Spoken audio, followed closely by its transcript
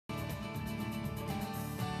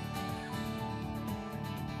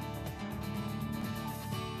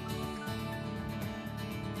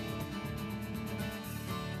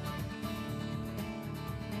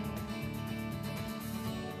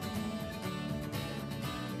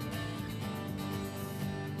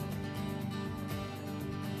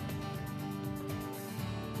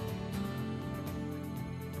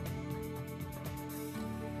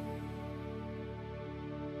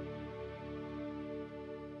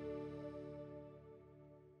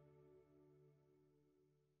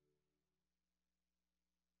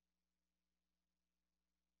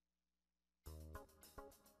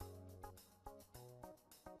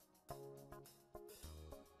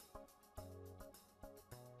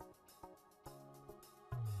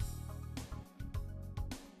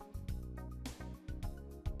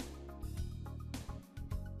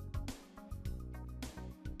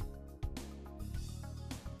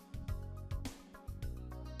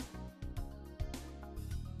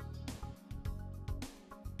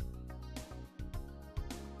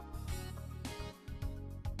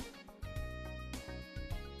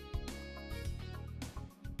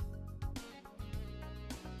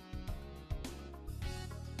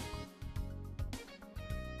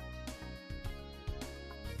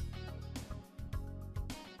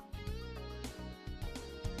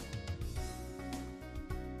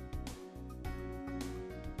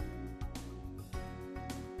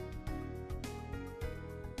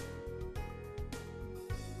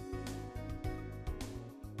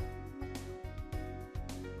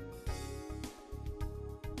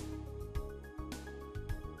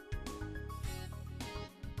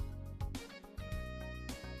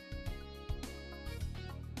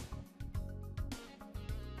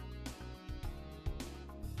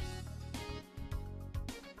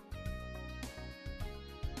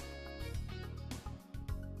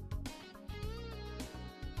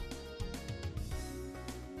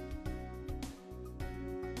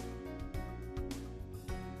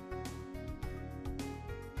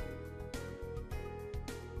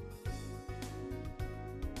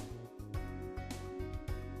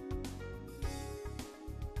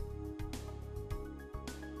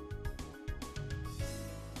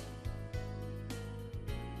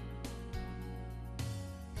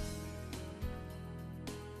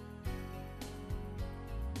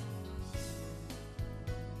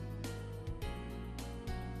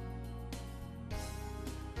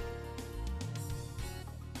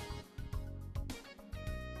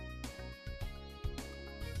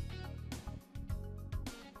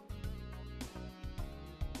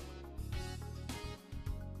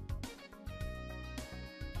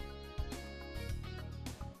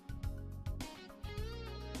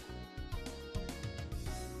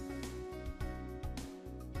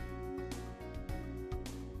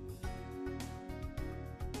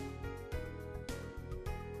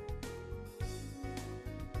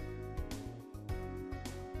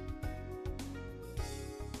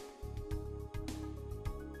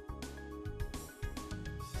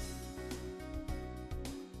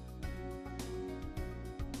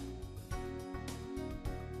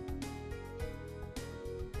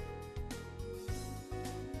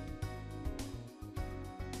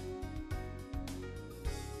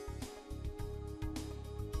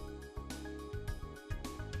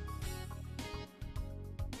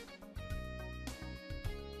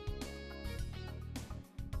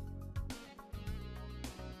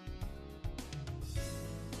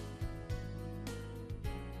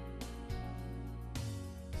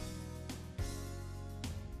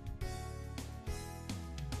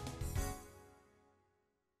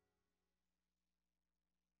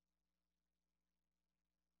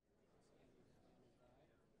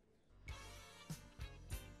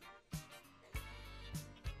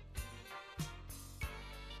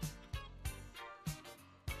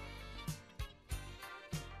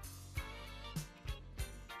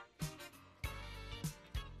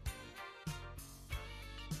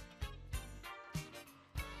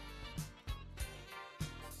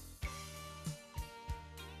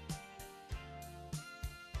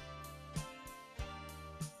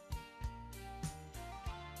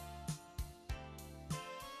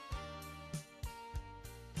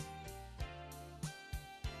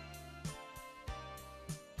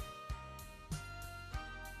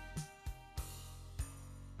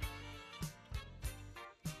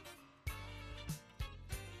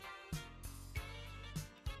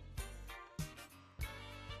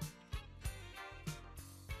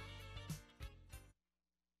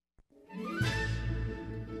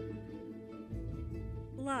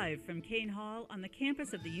Live from Kane Hall on the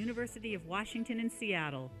campus of the University of Washington in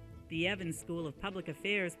Seattle, the Evans School of Public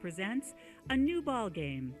Affairs presents A New Ball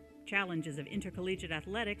Game, Challenges of Intercollegiate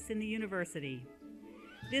Athletics in the University.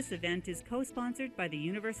 This event is co-sponsored by the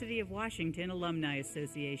University of Washington Alumni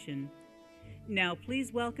Association. Now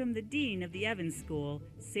please welcome the Dean of the Evans School,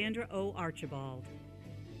 Sandra O. Archibald.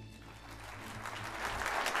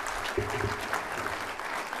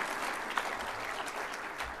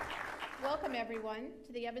 Welcome everyone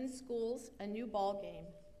to the Evans School's A New Ball Game,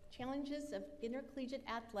 Challenges of Intercollegiate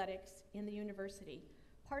Athletics in the University,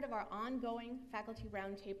 part of our ongoing Faculty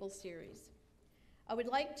Roundtable series. I would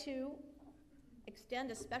like to extend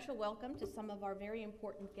a special welcome to some of our very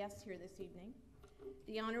important guests here this evening.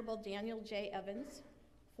 The Honorable Daniel J. Evans,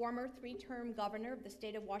 former three-term governor of the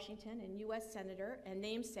state of Washington and U.S. Senator and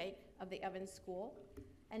namesake of the Evans School,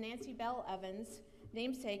 and Nancy Bell Evans,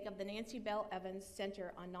 namesake of the Nancy Bell Evans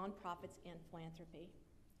Center on Nonprofits and Philanthropy.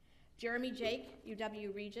 Jeremy Jake,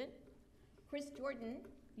 UW Regent, Chris Jordan,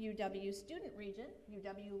 UW Student Regent,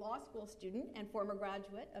 UW Law School student and former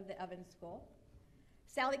graduate of the Evans School.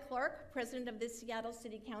 Sally Clark, president of the Seattle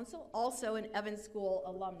City Council, also an Evans School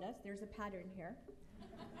alumnus. There's a pattern here.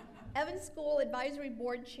 Evans School Advisory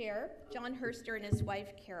Board Chair, John Herster and his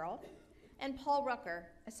wife, Carol. And Paul Rucker,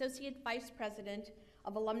 Associate Vice President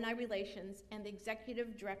of Alumni Relations and the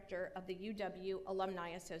Executive Director of the UW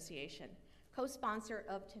Alumni Association, co-sponsor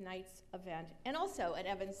of tonight's event, and also an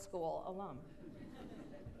Evans School alum.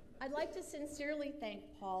 I'd like to sincerely thank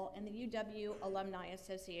Paul and the UW Alumni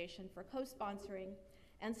Association for co-sponsoring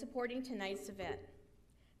and supporting tonight's event.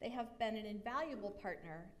 They have been an invaluable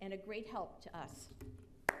partner and a great help to us.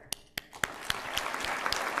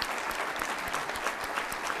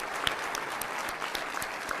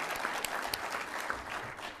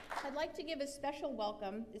 I'd like to give a special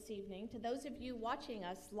welcome this evening to those of you watching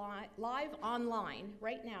us live online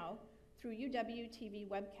right now through UW TV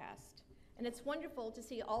webcast. And it's wonderful to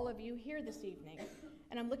see all of you here this evening,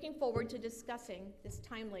 and I'm looking forward to discussing this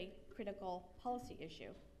timely, critical policy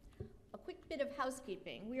issue. A quick bit of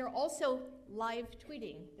housekeeping. We are also live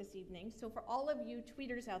tweeting this evening, so for all of you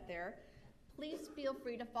tweeters out there, please feel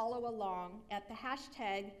free to follow along at the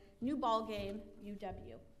hashtag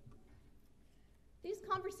NewBallGameUW. These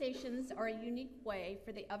conversations are a unique way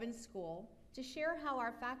for the Evans School to share how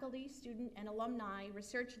our faculty, student, and alumni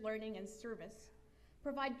research, learning, and service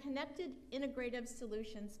provide connected, integrative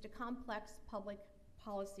solutions to complex public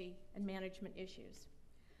policy and management issues.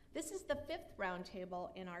 This is the fifth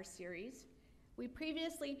roundtable in our series. We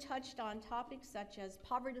previously touched on topics such as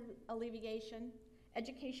poverty alleviation,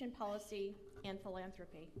 education policy, and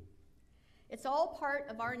philanthropy. It's all part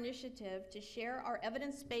of our initiative to share our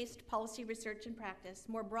evidence-based policy research and practice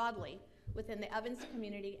more broadly within the Evans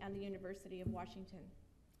community and the University of Washington.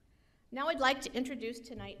 Now I'd like to introduce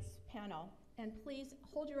tonight's panel, and please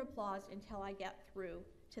hold your applause until I get through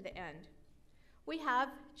to the end. We have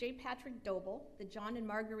J. Patrick Dobel, the John and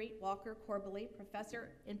Marguerite Walker Corbally Professor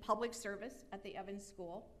in Public Service at the Evans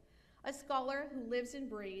School, a scholar who lives and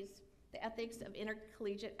breathes the ethics of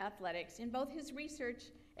intercollegiate athletics in both his research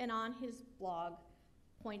and on his blog,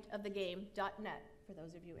 pointofthegame.net, for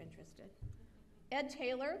those of you interested. Ed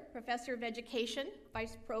Taylor, Professor of Education,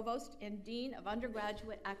 Vice Provost and Dean of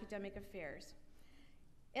Undergraduate Academic Affairs.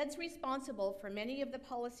 Ed's responsible for many of the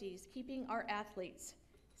policies keeping our athletes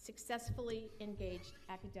successfully engaged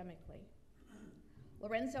academically.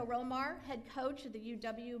 Lorenzo Romar, head coach of the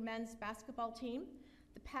UW men's basketball team,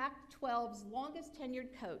 the Pac-12's longest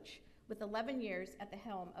tenured coach with 11 years at the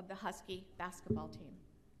helm of the Husky basketball team.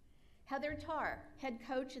 Heather Tarr, head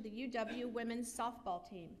coach of the UW women's softball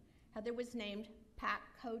team. Heather was named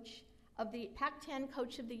Pac-10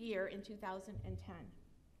 Coach of the Year in 2010.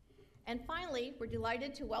 And finally, we're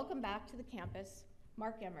delighted to welcome back to the campus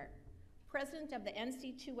Mark Emmert, president of the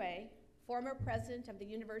NCAA, former president of the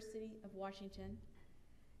University of Washington,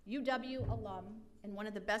 UW alum, and one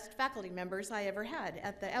of the best faculty members I ever had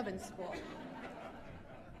at the Evans School.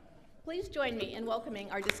 Please join me in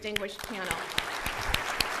welcoming our distinguished panel.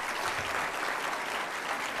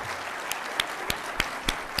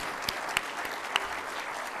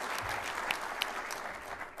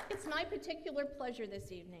 It's my particular pleasure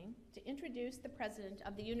this evening to introduce the president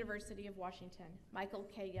of the University of Washington, Michael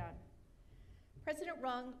K. Young. President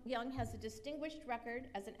Young has a distinguished record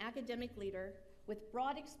as an academic leader with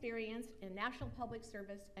broad experience in national public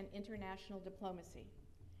service and international diplomacy.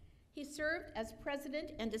 He served as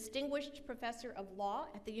president and distinguished professor of law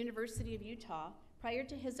at the University of Utah prior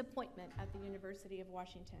to his appointment at the University of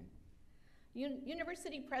Washington.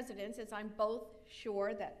 University presidents, as I'm both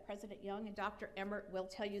sure that President Young and Dr. Emmert will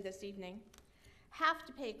tell you this evening, have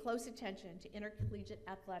to pay close attention to intercollegiate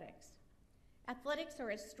athletics. Athletics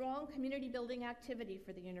are a strong community-building activity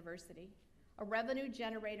for the university, a revenue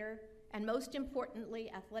generator, and most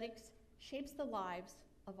importantly, athletics shapes the lives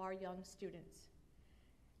of our young students.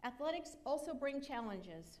 Athletics also bring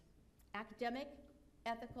challenges, academic,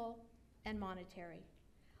 ethical, and monetary.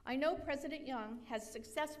 I know President Young has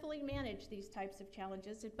successfully managed these types of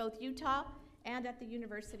challenges at both Utah and at the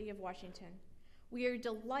University of Washington. We are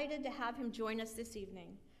delighted to have him join us this evening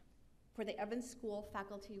for the Evans School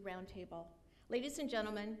Faculty Roundtable. Ladies and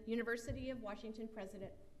gentlemen, University of Washington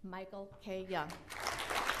President Michael K. Young.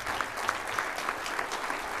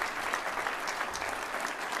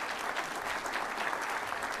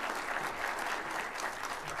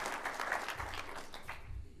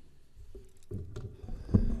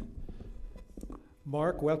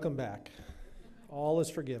 Mark, welcome back. All is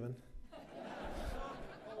forgiven. Oh,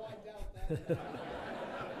 I doubt that.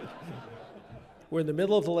 We're in the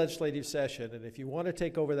middle of the legislative session, and if you want to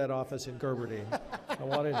take over that office in Gerberding, I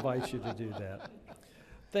want to invite you to do that.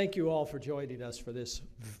 Thank you all for joining us for this,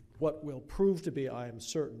 what will prove to be, I am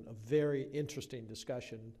certain, a very interesting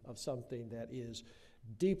discussion of something that is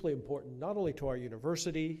deeply important, not only to our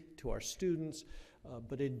university, to our students,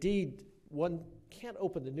 but indeed, one can't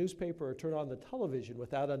open the newspaper or turn on the television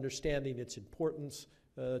without understanding its importance,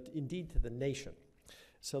 indeed, to the nation.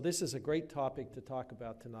 So this is a great topic to talk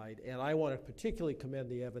about tonight, and I want to particularly commend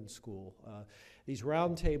the Evans School. These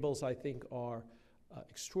roundtables, I think, are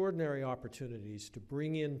extraordinary opportunities to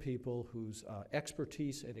bring in people whose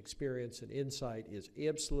expertise and experience and insight is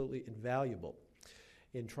absolutely invaluable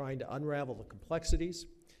in trying to unravel the complexities,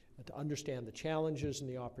 to understand the challenges and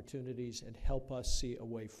the opportunities, and help us see a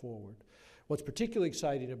way forward. What's particularly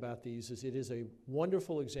exciting about these is it is a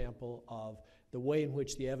wonderful example of the way in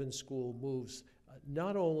which the Evans School moves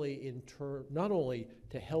not only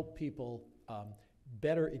to help people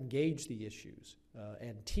better engage the issues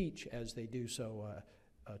and teach as they do so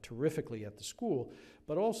terrifically at the school,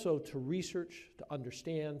 but also to research, to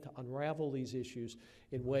understand, to unravel these issues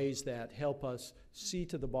in ways that help us see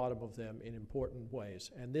to the bottom of them in important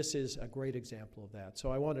ways. And this is a great example of that.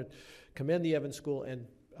 So I want to commend the Evans School and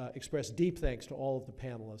express deep thanks to all of the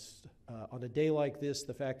panelists. On a day like this,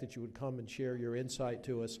 the fact that you would come and share your insight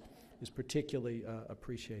to us is particularly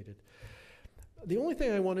appreciated. The only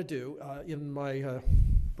thing I want to do in my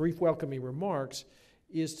brief welcoming remarks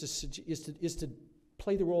is to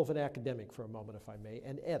play the role of an academic for a moment, if I may,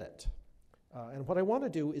 and edit. And what I want to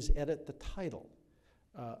do is edit the title,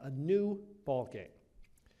 A New Ball Game.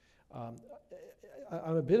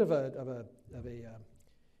 I'm a bit of a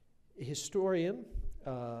historian,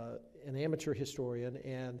 an amateur historian,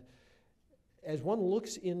 and as one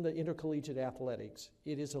looks into intercollegiate athletics,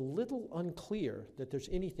 it is a little unclear that there's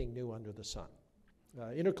anything new under the sun.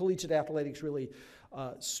 Intercollegiate athletics really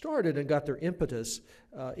started and got their impetus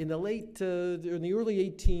in the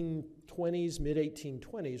early 1820s,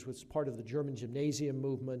 mid-1820s, was part of the German gymnasium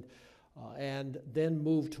movement, and then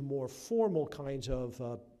moved to more formal kinds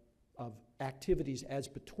of activities as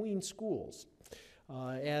between schools.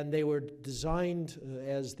 And they were designed,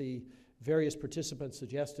 as the various participants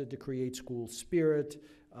suggested, to create school spirit,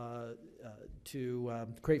 to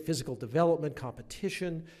create physical development,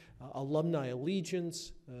 competition, alumni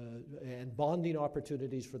allegiance, and bonding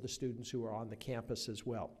opportunities for the students who are on the campus as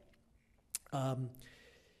well.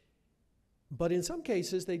 But in some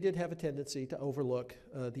cases, they did have a tendency to overlook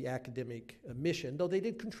the academic mission, though they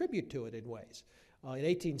did contribute to it in ways. In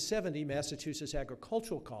 1870, Massachusetts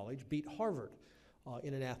Agricultural College beat Harvard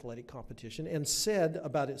in an athletic competition and said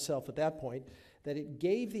about itself at that point that it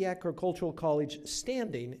gave the Agricultural College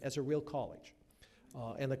standing as a real college.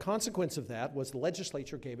 And the consequence of that was the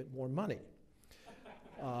legislature gave it more money.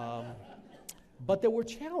 But there were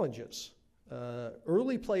challenges.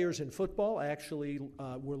 Early players in football actually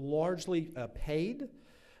were largely paid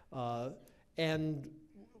and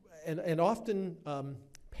often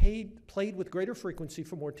played with greater frequency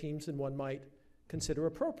for more teams than one might consider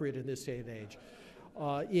appropriate in this day and age.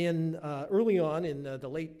 Early on in the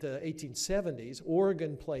late 1870s,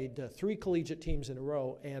 Oregon played 3 collegiate teams in a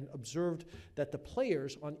row and observed that the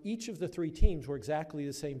players on each of the 3 teams were exactly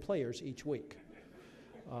the same players each week.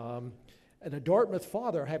 And a Dartmouth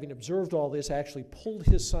father, having observed all this, actually pulled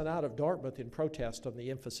his son out of Dartmouth in protest on the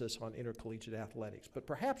emphasis on intercollegiate athletics. But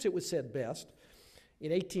perhaps it was said best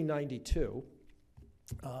in 1892,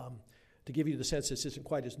 to give you the sense this isn't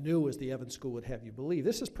quite as new as the Evans School would have you believe.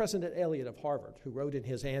 This is President Eliot of Harvard, who wrote in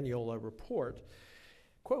his annual report,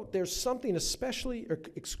 quote, there's something exquisitely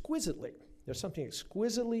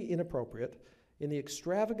inappropriate in the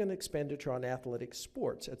extravagant expenditure on athletic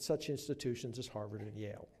sports at such institutions as Harvard and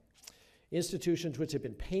Yale. Institutions which have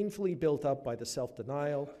been painfully built up by the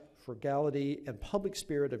self-denial, frugality, and public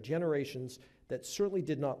spirit of generations that certainly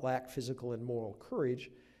did not lack physical and moral courage,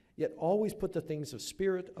 yet always put the things of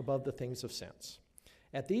spirit above the things of sense.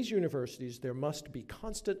 At these universities, there must be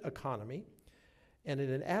constant economy and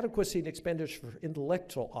an inadequacy in expenditure for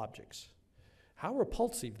intellectual objects. How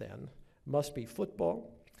repulsive, then, must be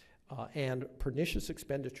football and pernicious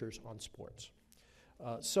expenditures on sports.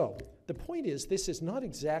 So the point is, this is not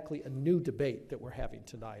exactly a new debate that we're having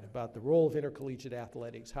tonight about the role of intercollegiate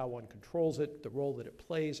athletics, how one controls it, the role that it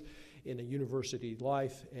plays in a university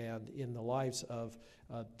life and in the lives of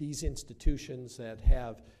these institutions that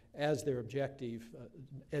have as their objective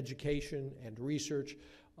education and research,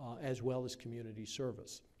 as well as community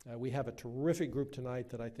service. We have a terrific group tonight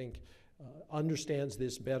that I think understands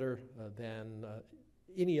this better than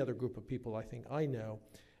any other group of people I think I know,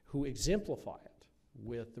 who exemplify it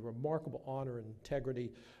with the remarkable honor and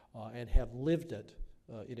integrity and have lived it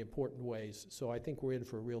in important ways. So I think we're in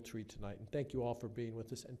for a real treat tonight. And thank you all for being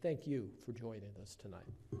with us, and thank you for joining us tonight.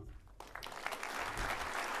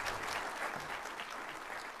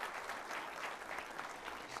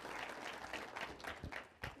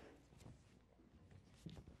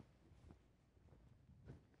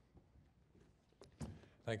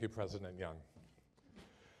 Thank you, President Young.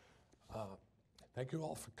 Thank you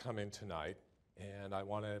all for coming tonight, and I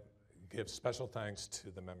want to give special thanks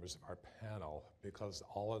to the members of our panel because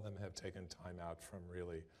all of them have taken time out from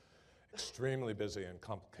really extremely busy and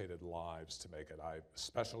complicated lives to make it.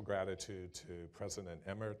 Special gratitude to President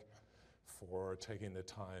Emmert for taking the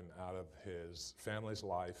time out of his family's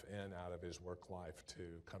life and out of his work life to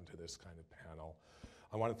come to this kind of panel.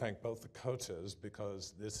 I want to thank both the coaches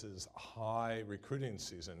because this is high recruiting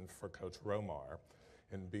season for Coach Romar,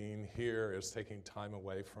 and being here is taking time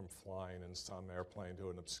away from flying in some airplane to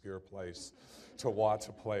an obscure place to watch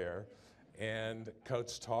a player. And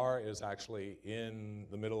Coach Tarr is actually in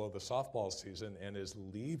the middle of the softball season and is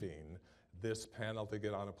leaving this panel to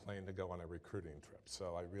get on a plane to go on a recruiting trip.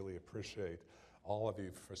 So I really appreciate all of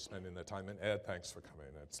you for spending the time. And Ed, thanks for coming.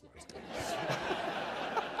 It's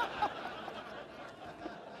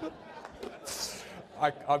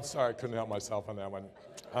I'm sorry, I couldn't help myself on that one.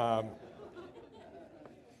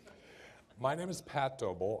 My name is Pat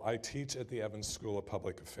Dobel. I teach at the Evans School of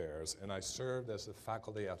Public Affairs, and I served as the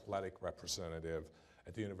faculty athletic representative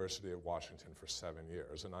at the University of Washington for 7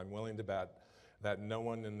 years. And I'm willing to bet that no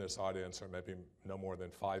one in this audience, or maybe no more than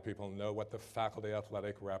 5 people, know what the faculty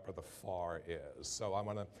athletic rep, or the FAR, is. So I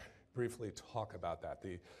want to briefly talk about that.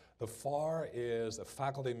 The FAR is a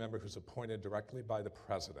faculty member who's appointed directly by the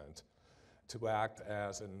president to act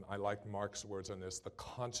as, and I like Mark's words on this, the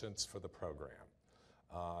conscience for the program.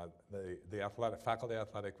 The faculty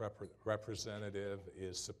athletic representative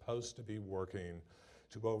is supposed to be working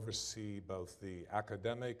to oversee both the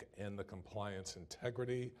academic and the compliance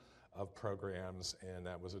integrity of programs, and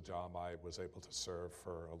that was a job I was able to serve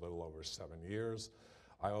for a little over 7 years.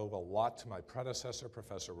 I owe a lot to my predecessor,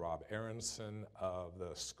 Professor Rob Aronson of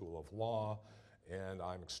the School of Law, and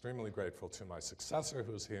I'm extremely grateful to my successor,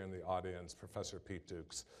 who's here in the audience, Professor Pete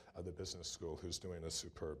Dukes of the Business School, who's doing a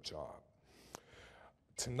superb job.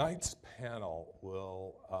 Tonight's panel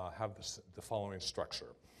will have the following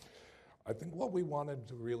structure. I think what we wanted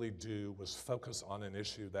to really do was focus on an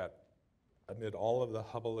issue that, amid all of the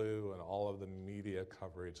hullabaloo and all of the media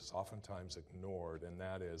coverage, is oftentimes ignored, and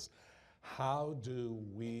that is, how do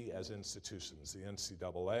we as institutions, the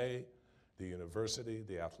NCAA, the university,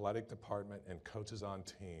 the athletic department, and coaches on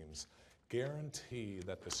teams, guarantee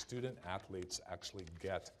that the student athletes actually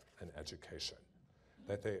get an education,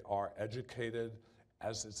 that they are educated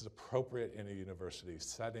as is appropriate in a university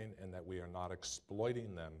setting, and that we are not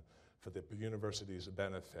exploiting them for the university's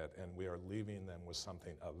benefit, and we are leaving them with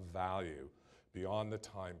something of value beyond the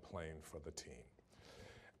time playing for the team.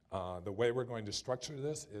 The way we're going to structure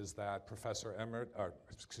this is that President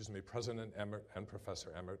Emmert and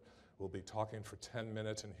Professor Emmert will be talking for 10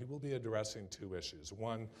 minutes, and he will be addressing 2 issues.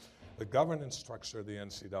 One, the governance structure of the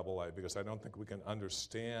NCAA, because I don't think we can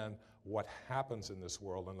understand what happens in this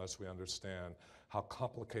world unless we understand how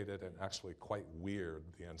complicated and actually quite weird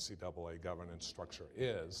the NCAA governance structure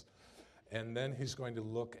is. And then he's going to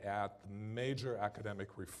look at the major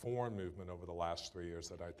academic reform movement over the last 3 years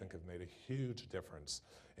that I think have made a huge difference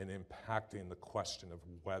in impacting the question of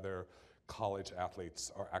whether college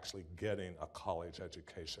athletes are actually getting a college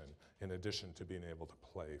education in addition to being able to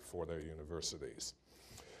play for their universities.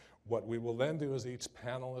 What we will then do is each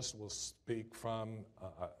panelist will speak from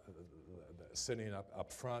sitting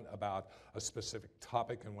up front about a specific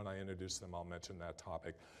topic, and when I introduce them, I'll mention that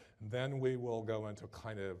topic. Then we will go into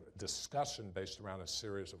kind of discussion based around a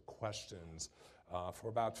series of questions for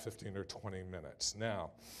about 15 or 20 minutes.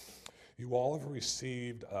 Now, you all have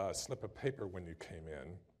received a slip of paper when you came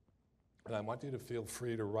in, and I want you to feel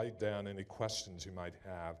free to write down any questions you might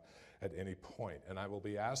have at any point. And I will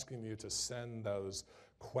be asking you to send those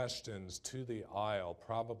questions to the aisle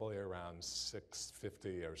probably around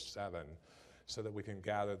 6:50 or 7, so that we can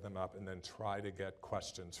gather them up and then try to get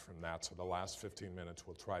questions from that. So the last 15 minutes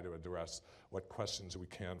we'll try to address what questions we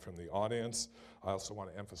can from the audience. I also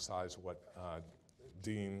want to emphasize what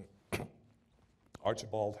Dean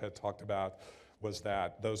Archibald had talked about, was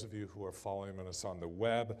that those of you who are following us on the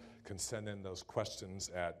web can send in those questions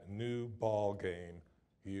at New Ball Game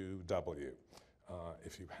UW,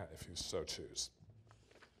 if you so choose.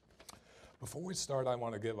 Before we start, I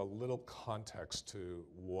want to give a little context to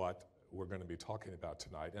what we're going to be talking about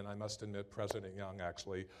tonight. And I must admit, President Young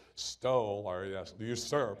actually stole, or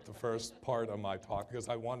usurped, the first part of my talk, because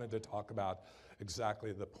I wanted to talk about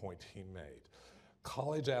exactly the point he made.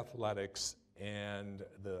 College athletics and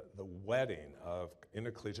the wedding of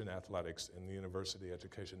intercollegiate athletics in the university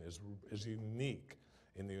education is unique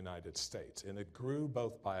in the United States. And it grew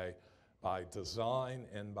both by design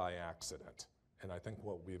and by accident. And I think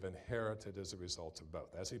what we've inherited is a result of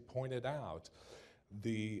both. As he pointed out,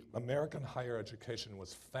 the American higher education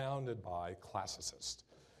was founded by classicists.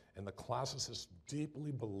 And the classicists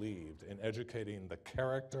deeply believed in educating the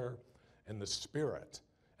character and the spirit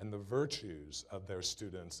and the virtues of their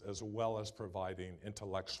students, as well as providing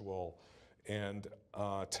intellectual and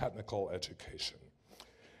technical education.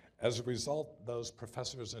 As a result, those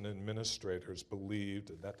professors and administrators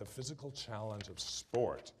believed that the physical challenge of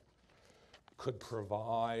sport could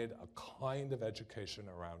provide a kind of education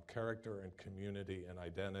around character and community and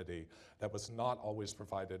identity that was not always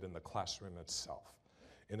provided in the classroom itself.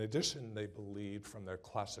 In addition, they believed from their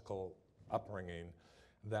classical upbringing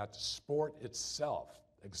that sport itself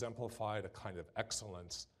exemplified a kind of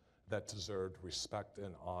excellence that deserved respect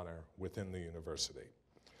and honor within the university.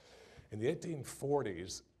 In the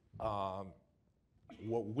 1840s,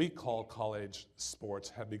 what we call college sports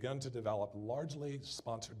have begun to develop, largely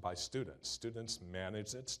sponsored by students. Students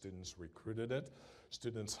managed it, students recruited it,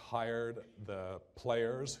 students hired the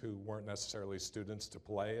players who weren't necessarily students to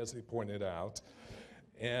play, as he pointed out.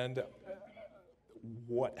 And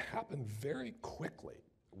what happened very quickly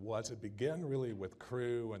was it began really with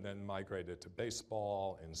crew and then migrated to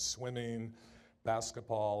baseball and swimming,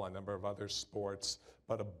 basketball, a number of other sports,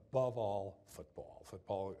 but above all, football.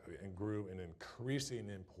 Football grew in increasing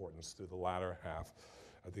importance through the latter half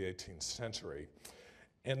of the 18th century.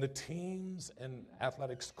 And the teams and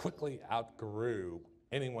athletics quickly outgrew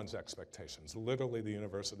anyone's expectations. Literally, the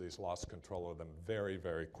universities lost control of them very,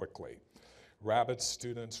 very quickly. Rabid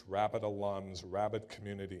students, rabid alums, rabid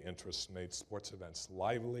community interests made sports events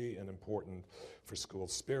lively and important for school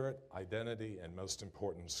spirit, identity, and most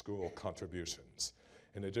important, school contributions.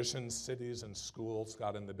 In addition, cities and schools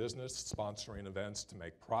got in the business sponsoring events to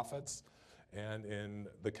make profits. And in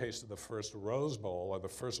the case of the first Rose Bowl, or the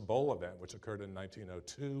first bowl event, which occurred in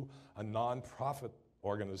 1902, a nonprofit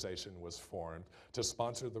organization was formed to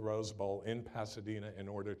sponsor the Rose Bowl in Pasadena in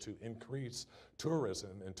order to increase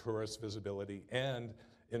tourism and tourist visibility and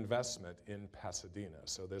investment in Pasadena.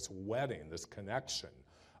 So this wedding, this connection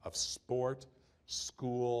of sport,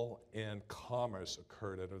 school, and commerce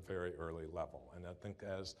occurred at a very early level. And I think,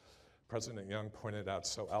 as President Young pointed out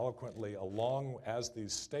so eloquently, along as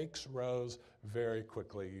these stakes rose, very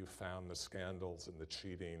quickly you found the scandals and the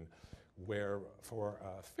cheating, where for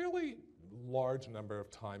a fairly large number of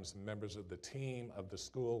times members of the team of the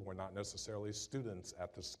school were not necessarily students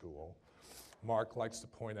at the school. Mark likes to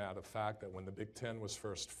point out a fact that when the Big Ten was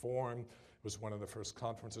first formed, it was one of the first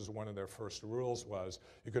conferences, one of their first rules was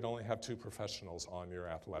you could only have 2 professionals on your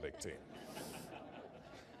athletic team.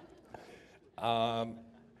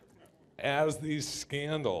 As these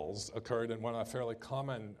scandals occurred, and one fairly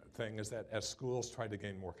common thing is that as schools tried to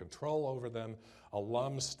gain more control over them,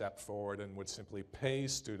 alums stepped forward and would simply pay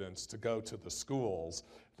students to go to the schools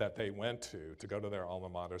that they went to go to their alma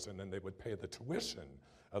maters, and then they would pay the tuition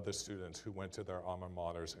of the students who went to their alma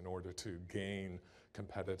maters in order to gain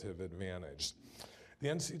competitive advantage. The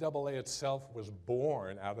NCAA itself was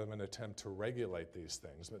born out of an attempt to regulate these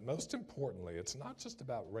things, but most importantly, it's not just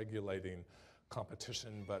about regulating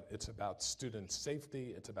competition, but it's about student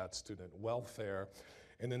safety, it's about student welfare.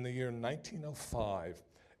 And in the year 1905,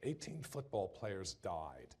 18 football players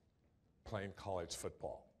died playing college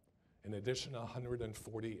football. In addition,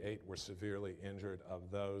 148 were severely injured. Of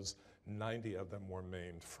those, 90 of them were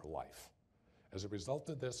maimed for life. As a result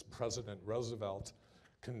of this, President Roosevelt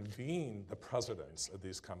convened the presidents of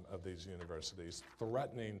these universities,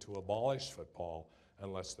 threatening to abolish football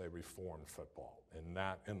unless they reformed football. And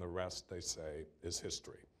that and the rest, they say, is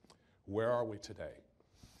history. Where are we today?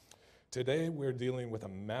 Today, we're dealing with a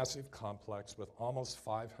massive complex with almost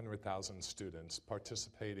 500,000 students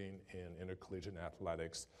participating in intercollegiate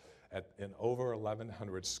athletics in over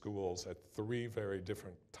 1,100 schools at 3 very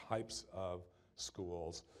different types of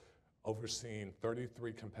schools, overseeing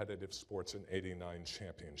 33 competitive sports and 89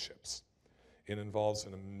 championships. It involves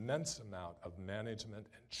an immense amount of management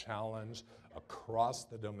and challenge across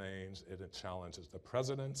the domains. It challenges the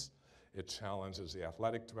presidents, it challenges the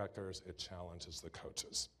athletic directors, it challenges the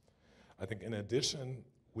coaches. I think in addition,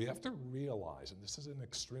 we have to realize, and this is an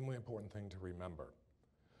extremely important thing to remember,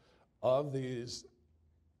 of these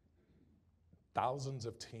thousands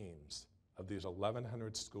of teams, of these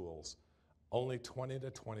 1,100 schools, only 20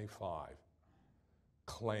 to 25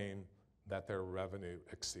 claim that their revenue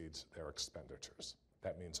exceeds their expenditures.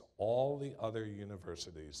 That means all the other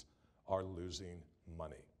universities are losing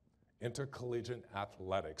money. Intercollegiate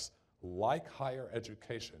athletics, like higher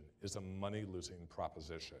education, is a money-losing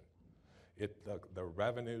proposition. The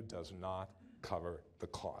revenue does not cover the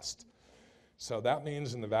cost. So that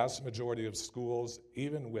means in the vast majority of schools,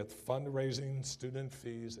 even with fundraising, student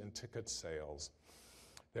fees, and ticket sales,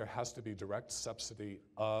 there has to be direct subsidy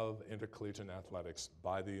of intercollegiate athletics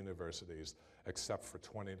by the universities, except for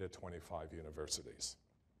 20 to 25 universities.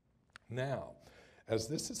 Now, as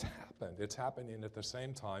this has happened, it's happening at the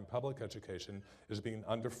same time public education is being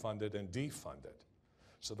underfunded and defunded.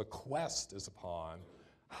 So the quest is upon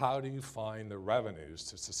how do you find the revenues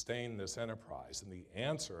to sustain this enterprise? And the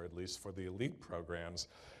answer, at least for the elite programs,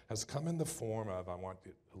 has come in the form of, I want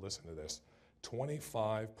you to listen to this,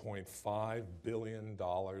 $25.5 billion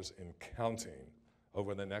in counting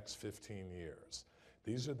over the next 15 years.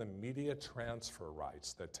 These are the media transfer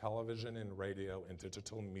rights that television and radio and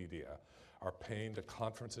digital media are paying to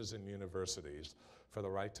conferences and universities for the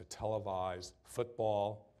right to televise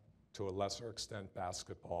football, to a lesser extent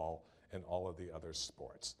basketball, and all of the other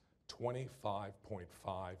sports.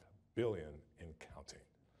 $25.5 billion in counting.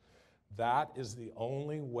 That is the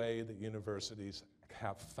only way that universities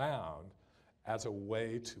have found as a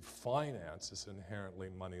way to finance this inherently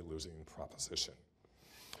money-losing proposition.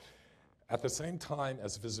 At the same time,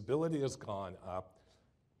 as visibility has gone up,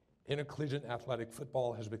 intercollegiate athletic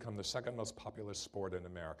football has become the second most popular sport in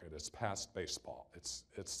America. It's passed baseball. It's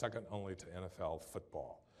second only to NFL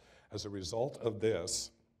football. As a result of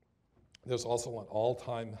this, there's also an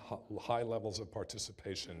all-time high levels of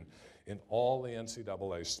participation in all the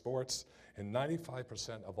NCAA sports, and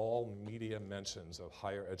 95% of all media mentions of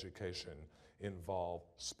higher education involve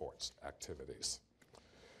sports activities.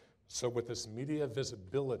 So with this media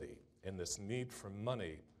visibility and this need for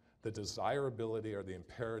money, the desirability or the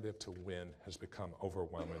imperative to win has become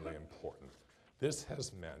overwhelmingly important. This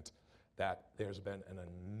has meant that there's been an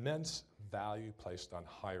immense value placed on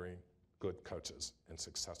hiring good coaches and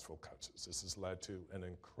successful coaches. This has led to an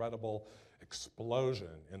incredible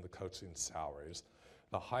explosion in the coaching salaries.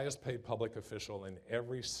 The highest paid public official in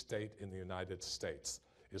every state in the United States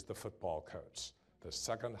is the football coach. The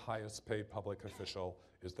second highest paid public official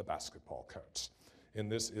is the basketball coach.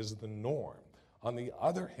 And this is the norm. On the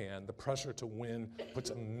other hand, the pressure to win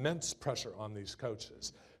puts immense pressure on these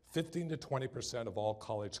coaches. 15 to 20% of all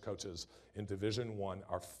college coaches in Division I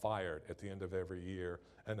are fired at the end of every year,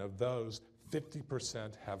 and of those,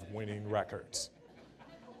 50% have winning records.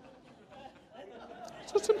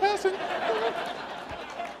 Just in passing.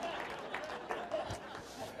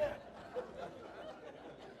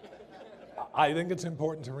 I think it's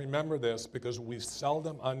important to remember this because we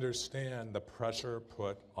seldom understand the pressure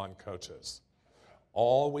put on coaches.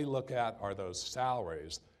 All we look at are those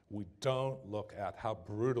salaries. We don't look at how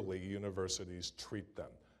brutally universities treat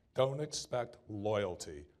them. Don't expect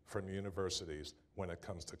loyalty from universities when it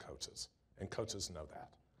comes to coaches, and coaches know that.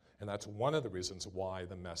 And that's one of the reasons why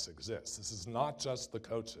the mess exists. This is not just the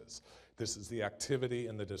coaches. This is the activity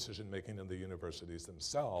and the decision-making in the universities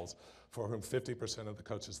themselves, for whom 50% of the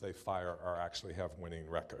coaches they fire actually have winning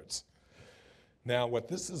records. Now, what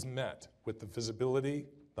this has meant with the visibility,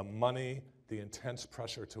 the money, the intense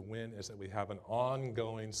pressure to win is that we have an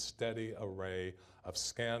ongoing, steady array of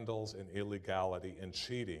scandals and illegality and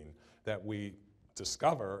cheating that we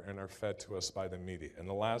discover and are fed to us by the media. In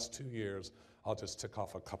the last 2 years, I'll just tick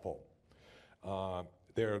off a couple.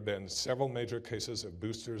 There have been several major cases of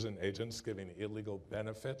boosters and agents giving illegal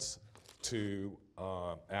benefits to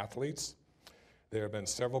athletes. There have been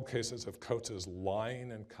several cases of coaches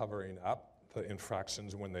lying and covering up the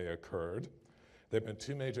infractions when they occurred. There have been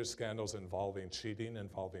 2 major scandals involving cheating,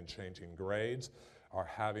 involving changing grades. are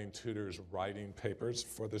having tutors writing papers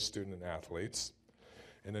for the student athletes.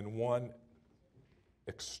 And in one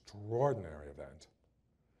extraordinary event,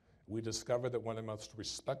 we discovered that one of the most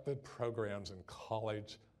respected programs in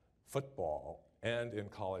college football and in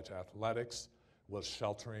college athletics was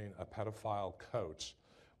sheltering a pedophile coach,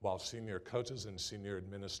 while senior coaches and senior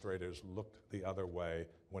administrators looked the other way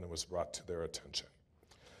when it was brought to their attention.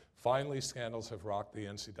 Finally, scandals have rocked the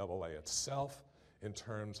NCAA itself in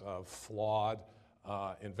terms of flawed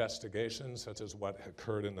investigations, such as what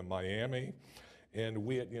occurred in the Miami. And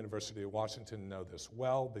we at the University of Washington know this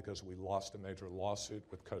well because we lost a major lawsuit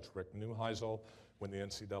with Coach Rick Neuheisel when the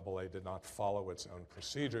NCAA did not follow its own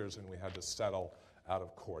procedures, and we had to settle out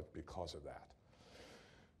of court because of that.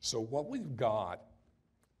 So what we've got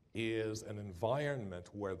is an environment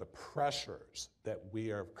where the pressures that we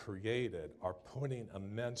have created are putting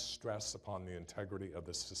immense stress upon the integrity of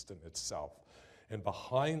the system itself. And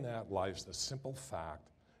behind that lies the simple fact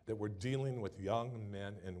that we're dealing with young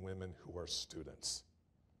men and women who are students.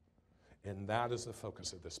 And that is the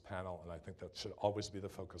focus of this panel, and I think that should always be the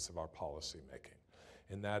focus of our policy making.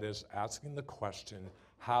 And that is asking the question,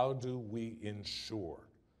 how do we ensure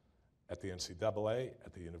at the NCAA,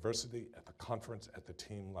 at the university, at the conference, at the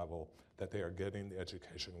team level, that they are getting the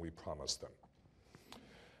education we promised them?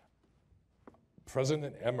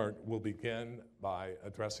 President Emmert will begin by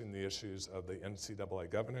addressing the issues of the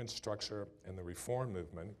NCAA governance structure and the reform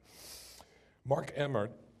movement. Mark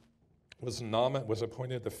Emmert was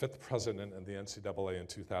appointed the 5th president of the NCAA in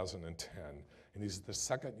 2010, and he's the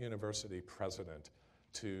 2nd university president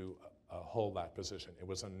to hold that position. It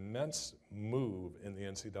was an immense move in the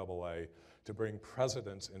NCAA to bring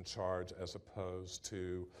presidents in charge as opposed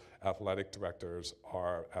to athletic directors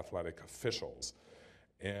or athletic officials.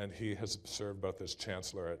 And he has served both as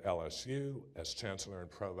chancellor at LSU, as chancellor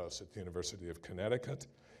and provost at the University of Connecticut.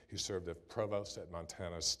 He served as provost at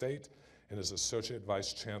Montana State and as associate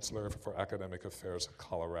vice chancellor for academic affairs at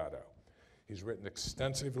Colorado. He's written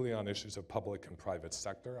extensively on issues of public and private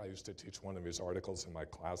sector. I used to teach one of his articles in my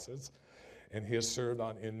classes. And he has served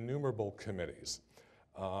on innumerable committees.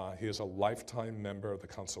 He is a lifetime member of the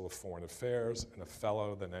Council of Foreign Affairs and a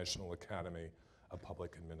fellow of the National Academy of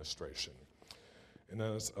Public Administration. And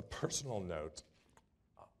as a personal note,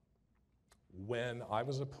 when I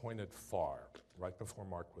was appointed FAR, right before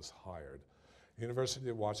Mark was hired, the University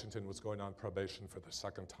of Washington was going on probation for the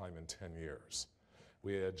 2nd time in 10 years.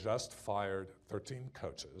 We had just fired 13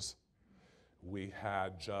 coaches. We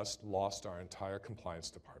had just lost our entire compliance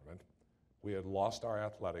department. We had lost our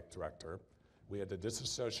athletic director. We had to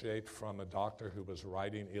disassociate from a doctor who was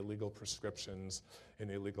writing illegal prescriptions and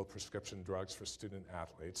illegal prescription drugs for student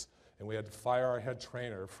athletes. And we had to fire our head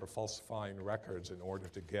trainer for falsifying records in order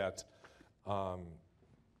to get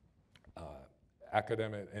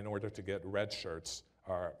red shirts,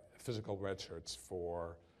 or physical red shirts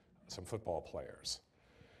for some football players.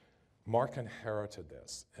 Mark inherited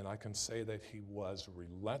this, and I can say that he was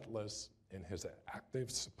relentless in his active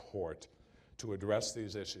support to address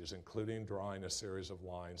these issues, including drawing a series of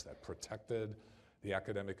lines that protected the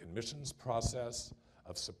academic admissions process,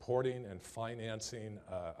 of supporting and financing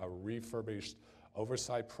a refurbished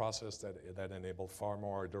oversight process that enabled far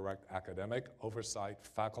more direct academic oversight,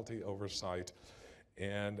 faculty oversight,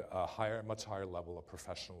 and a much higher level of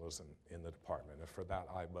professionalism in the department. And for that,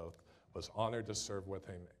 I both was honored to serve with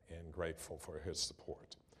him and grateful for his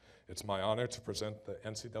support. It's my honor to present the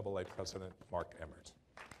NCAA President, Mark Emmert.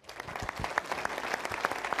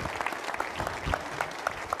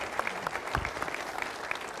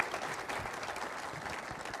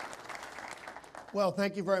 Well,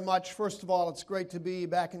 thank you very much. First of all, it's great to be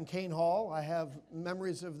back in Kane Hall. I have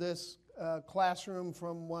memories of this classroom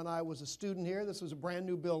from when I was a student here. This was a brand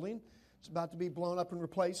new building. It's about to be blown up and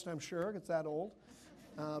replaced, I'm sure. It's that old.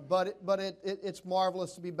 But it's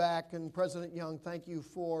marvelous to be back. And President Young, thank you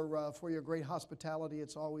for your great hospitality.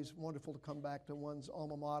 It's always wonderful to come back to one's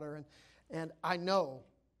alma mater. And I know,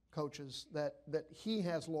 coaches, that he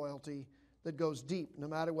has loyalty that goes deep, no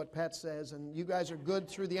matter what Pat says, and you guys are good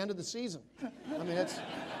through the end of the season. I mean,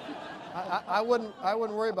 I wouldn't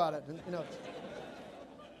worry about it. You know.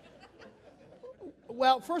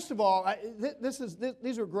 Well, first of all,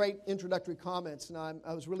 these are great introductory comments, and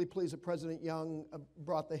I was really pleased that President Young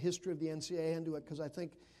brought the history of the NCAA into it, because I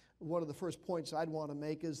think one of the first points I'd want to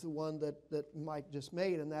make is the one that Mike just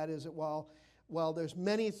made, and that is that while there's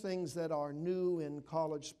many things that are new in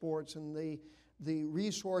college sports, and the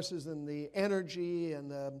resources and the energy and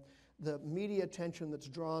the media attention that's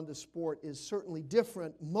drawn to sport is certainly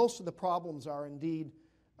different, most of the problems are indeed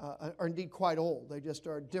quite old. They just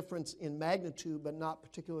are different in magnitude, but not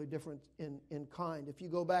particularly different in kind. If you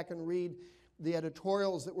go back and read the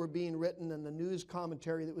editorials that were being written and the news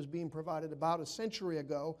commentary that was being provided about a century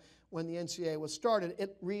ago when the NCAA was started,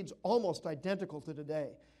 it reads almost identical to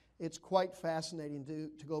today. It's quite fascinating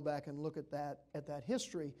to go back and look at that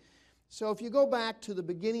history. So if you go back to the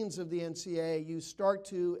beginnings of the NCAA, you start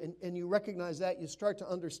to, and you recognize that, you start to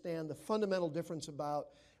understand the fundamental difference about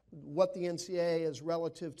what the NCAA is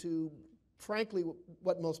relative to, frankly,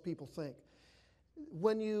 what most people think.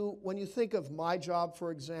 When you think of my job,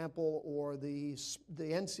 for example, or the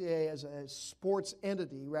NCAA as a sports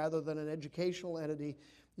entity rather than an educational entity,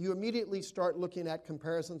 you immediately start looking at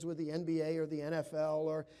comparisons with the NBA or the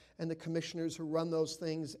NFL and the commissioners who run those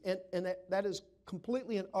things, and that is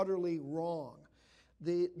completely and utterly wrong.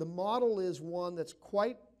 The model is one that's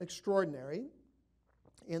quite extraordinary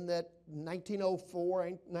in that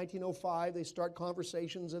 1904, 1905, they start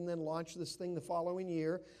conversations and then launch this thing the following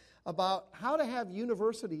year about how to have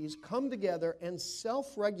universities come together and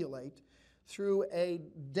self-regulate through a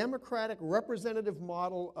democratic representative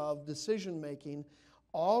model of decision-making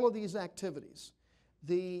all of these activities.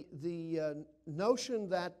 The notion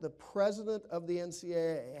that the president of the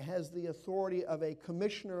NCAA has the authority of a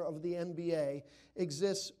commissioner of the NBA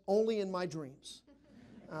exists only in my dreams.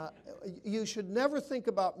 You should never think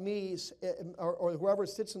about me or whoever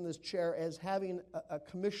sits in this chair as having a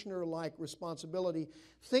commissioner-like responsibility.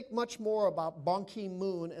 Think much more about Ban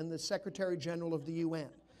Ki-moon and the Secretary General of the UN.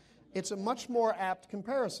 It's a much more apt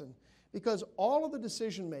comparison because all of the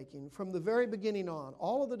decision-making from the very beginning on,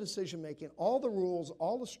 all of the decision-making, all the rules,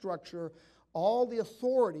 all the structure, all the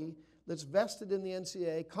authority that's vested in the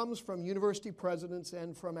NCAA comes from university presidents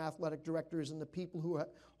and from athletic directors and the people who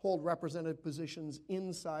hold representative positions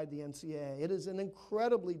inside the NCAA. It is an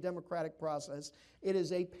incredibly democratic process. It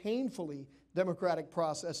is a painfully democratic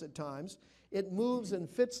process at times. It moves in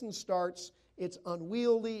fits and starts. It's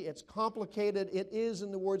unwieldy. It's complicated. It is,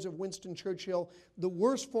 in the words of Winston Churchill, the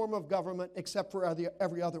worst form of government except for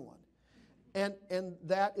every other one. And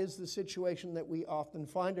that is the situation that we often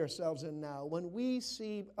find ourselves in now. When we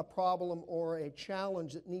see a problem or a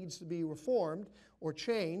challenge that needs to be reformed or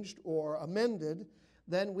changed or amended,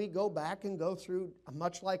 then we go back and go through,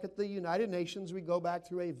 much like at the United Nations, we go back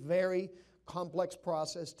through a very complex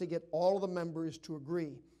process to get all of the members to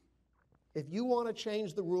agree. If you want to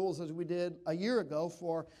change the rules, as we did a year ago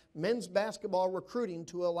for men's basketball recruiting,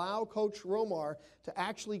 to allow Coach Romar to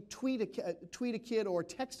actually tweet a kid or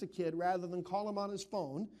text a kid rather than call him on his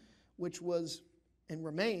phone, which was and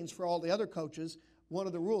remains for all the other coaches one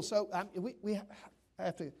of the rules. So I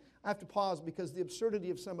have to pause because the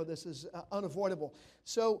absurdity of some of this is unavoidable.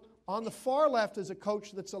 So on the far left is a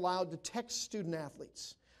coach that's allowed to text student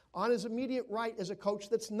athletes. On his immediate right is a coach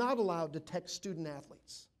that's not allowed to text student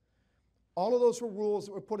athletes. All of those were rules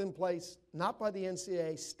that were put in place not by the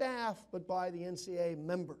NCAA staff, but by the NCAA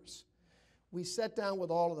members. We sat down with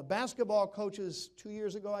all of the basketball coaches 2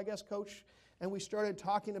 years ago, I guess, Coach, and we started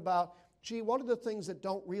talking about, gee, what are the things that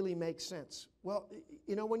don't really make sense? Well,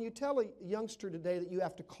 you know, when you tell a youngster today that you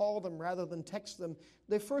have to call them rather than text them,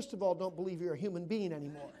 they first of all don't believe you're a human being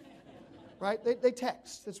anymore. Right? They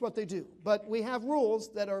text. That's what they do. But we have rules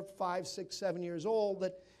that are 5, 6, 7 years old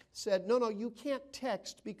that said, no, you can't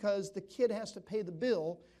text because the kid has to pay the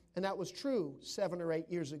bill, and that was true 7 or 8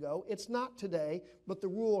 years ago. It's not today, but the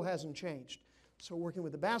rule hasn't changed. So working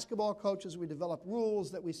with the basketball coaches, we developed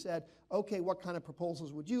rules that we said, okay, what kind of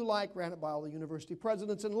proposals would you like? Ran it by all the university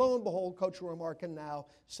presidents, and lo and behold, Coach Romar can now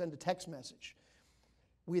send a text message.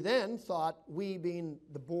 We then thought, we being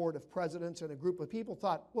the board of presidents and a group of people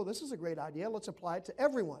thought, well, this is a great idea. Let's apply it to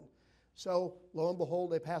everyone. So lo and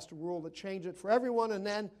behold, they passed a rule that changed it for everyone, and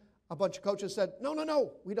then a bunch of coaches said,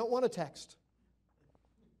 no, we don't want to text.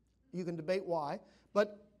 You can debate why,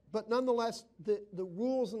 but nonetheless, the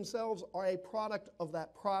rules themselves are a product of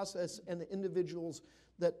that process and the individuals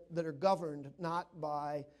that are governed, not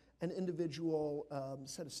by an individual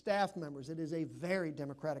set of staff members. It is a very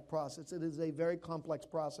democratic process. It is a very complex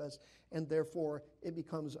process, and therefore it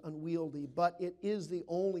becomes unwieldy. But it is the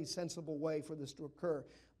only sensible way for this to occur.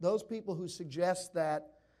 Those people who suggest that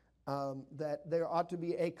there ought to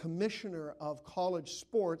be a commissioner of college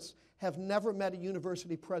sports have never met a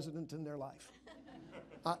university president in their life.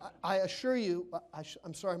 I assure you,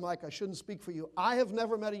 I'm sorry, Mike, I shouldn't speak for you. I have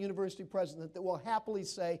never met a university president that will happily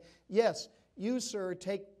say, yes, you, sir,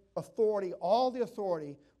 take authority, all the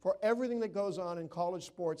authority for everything that goes on in college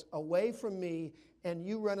sports away from me, and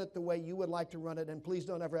you run it the way you would like to run it, and please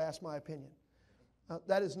don't ever ask my opinion.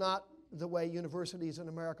 That is not the way universities in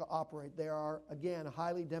America operate. They are, again,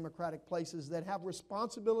 highly democratic places that have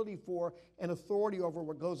responsibility for and authority over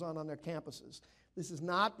what goes on their campuses. This is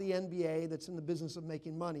not the NBA that's in the business of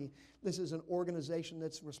making money. This is an organization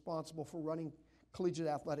that's responsible for running collegiate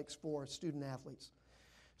athletics for student athletes.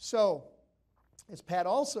 So, as Pat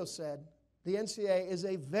also said, the NCAA is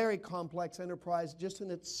a very complex enterprise just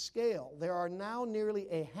in its scale. There are now nearly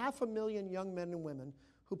 500,000 young men and women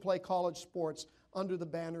who play college sports under the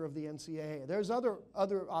banner of the NCAA. There's other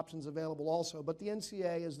options available also, but the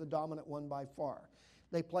NCAA is the dominant one by far.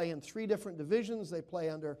 They play in 3 different divisions. They play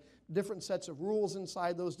under different sets of rules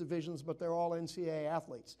inside those divisions, but they're all NCAA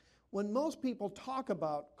athletes. When most people talk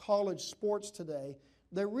about college sports today,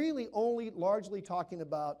 they're really only largely talking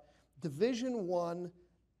about Division I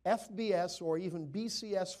FBS or even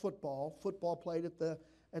BCS football played at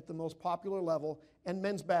the most popular level, and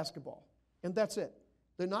men's basketball. And that's it.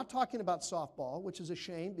 They're not talking about softball, which is a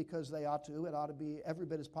shame because they ought to. It ought to be every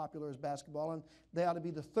bit as popular as basketball, and they ought to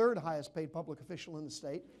be the 3rd highest paid public official in the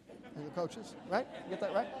state, and the coaches, right? You get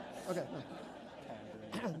that right? Okay.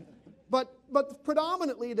 No. But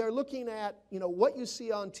predominantly they're looking at, what you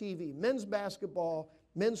see on TV, men's basketball,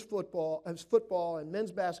 men's football, and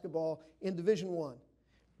men's basketball in Division I.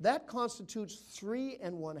 That constitutes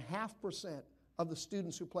 3.5% of the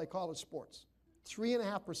students who play college sports.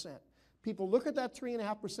 3.5%. People look at that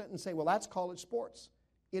 3.5% and say, well, that's college sports.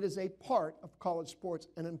 It is a part of college sports,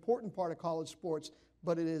 an important part of college sports,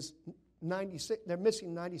 but it is they're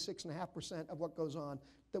missing 96.5% of what goes on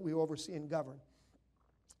that we oversee and govern.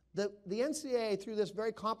 The NCAA, through this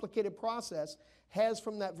very complicated process, has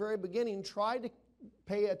from that very beginning tried to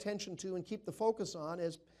pay attention to and keep the focus on,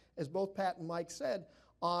 as both Pat and Mike said,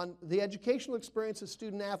 on the educational experience of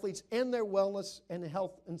student athletes and their wellness and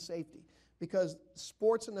health and safety. Because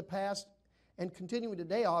sports in the past, and continuing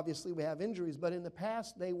today, obviously, we have injuries, but in the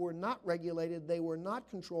past, they were not regulated, they were not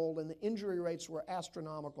controlled, and the injury rates were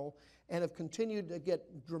astronomical and have continued to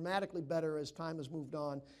get dramatically better as time has moved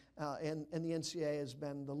on. And the NCAA has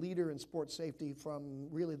been the leader in sports safety from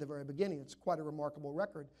really the very beginning. It's quite a remarkable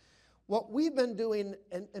record. What we've been doing,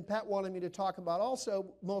 and Pat wanted me to talk about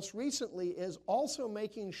also most recently, is also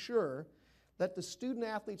making sure that the student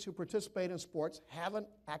athletes who participate in sports have an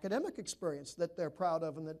academic experience that they're proud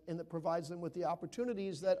of and that provides them with the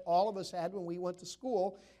opportunities that all of us had when we went to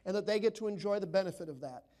school, and that they get to enjoy the benefit of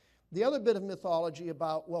that. The other bit of mythology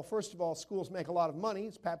about, well, first of all, schools make a lot of money.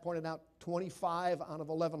 As Pat pointed out, 25 out of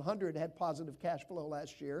 1,100 had positive cash flow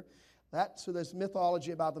last year. So this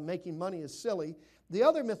mythology about them making money is silly. The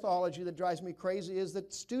other mythology that drives me crazy is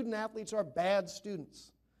that student athletes are bad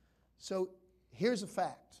students. So here's a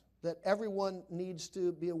fact that everyone needs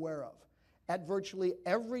to be aware of. At virtually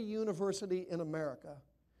every university in America,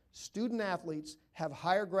 student athletes have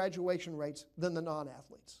higher graduation rates than the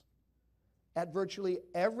non-athletes. At virtually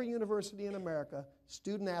every university in America,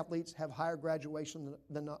 student athletes have higher graduation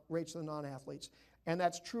rates than non-athletes. And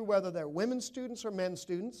that's true whether they're women's students or men's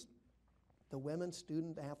students. The women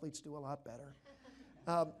student athletes do a lot better.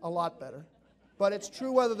 A lot better. But it's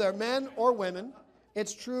true whether they're men or women.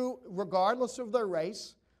 It's true regardless of their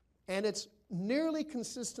race. And it's nearly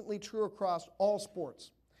consistently true across all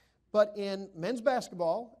sports. But in men's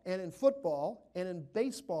basketball and in football and in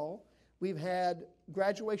baseball, we've had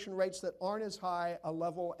graduation rates that aren't as high a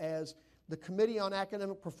level as the Committee on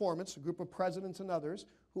Academic Performance, a group of presidents and others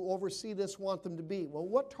who oversee this, want them to be. Well,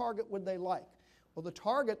 what target would they like? Well, the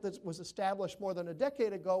target that was established more than a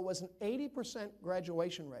decade ago was an 80%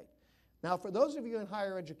 graduation rate. Now, for those of you in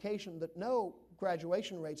higher education that know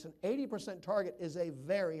graduation rates, an 80% target is a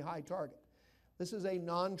very high target. This is a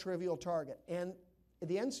non-trivial target. And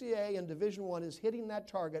the NCAA in Division I is hitting that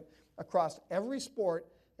target across every sport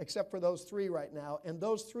except for those 3 right now, and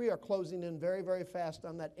those 3 are closing in very, very fast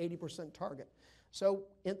on that 80% target. So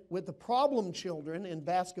with the problem children in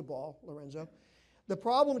basketball, Lorenzo, the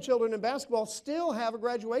problem children in basketball still have a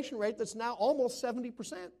graduation rate that's now almost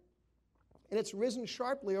 70%. And it's risen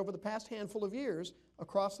sharply over the past handful of years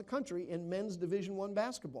across the country in men's Division I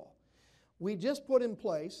basketball. We just put in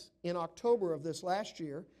place in October of this last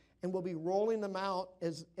year, and we'll be rolling them out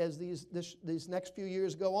as these next few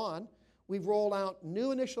years go on. We've rolled out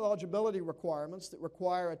new initial eligibility requirements that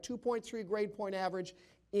require a 2.3 grade point average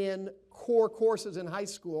in core courses in high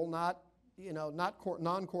school, not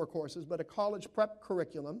non-core courses, but a college prep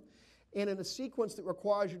curriculum, and in a sequence that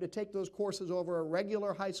requires you to take those courses over a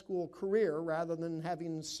regular high school career rather than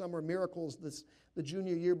having summer miracles the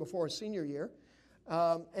junior year before senior year.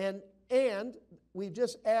 And we've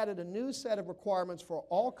just added a new set of requirements for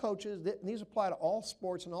all coaches, and these apply to all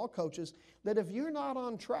sports and all coaches, that if you're not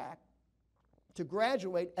on track to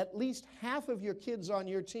graduate at least half of your kids on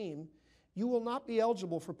your team you will not be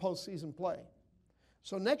eligible for postseason play.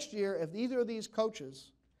 So next year, if either of these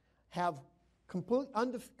coaches have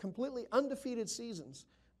completely undefeated seasons,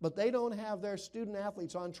 but they don't have their student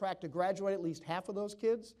athletes on track to graduate at least half of those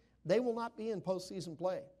kids, they will not be in postseason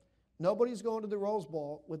play. Nobody's going to the Rose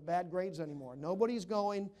Bowl with bad grades anymore. Nobody's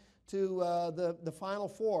going to the Final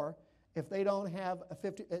Four if they don't have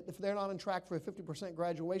if they're not on track for a 50%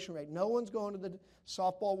 graduation rate. No one's going to the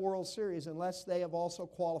Softball World Series unless they have also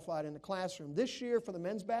qualified in the classroom. This year for the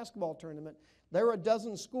men's basketball tournament, there are a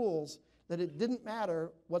dozen schools that it didn't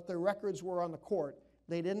matter what their records were on the court.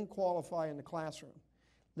 They didn't qualify in the classroom.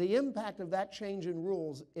 The impact of that change in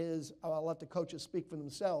rules is, I'll let the coaches speak for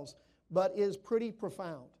themselves, but is pretty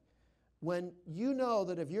profound. When you know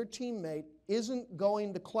that if your teammate isn't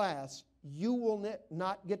going to class, you will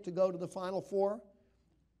not get to go to the Final Four,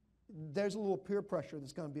 there's a little peer pressure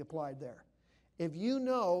that's going to be applied there. If you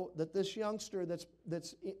know that this youngster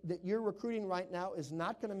that you're recruiting right now is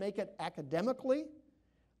not going to make it academically,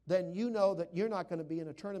 then you know that you're not going to be in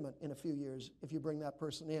a tournament in a few years if you bring that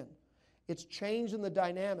person in. It's changing the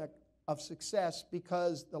dynamic of success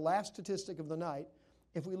because the last statistic of the night,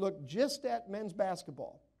 if we look just at men's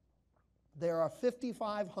basketball, there are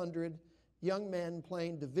 5,500 young men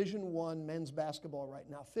playing Division I men's basketball right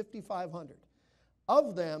now, 5,500.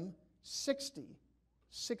 Of them, 60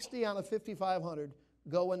 out of 5,500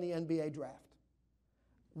 go in the NBA draft.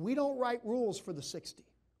 We don't write rules for the 60.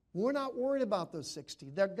 We're not worried about those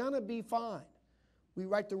 60. They're going to be fine. We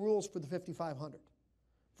write the rules for the 5,500,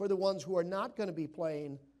 for the ones who are not going to be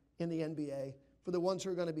playing in the NBA, for the ones who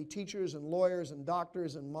are going to be teachers and lawyers and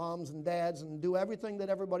doctors and moms and dads and do everything that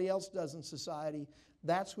everybody else does in society.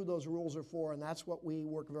 That's who those rules are for, and that's what we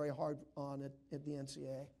work very hard on at the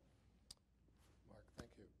NCAA. Mark, thank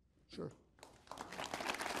you. Sure.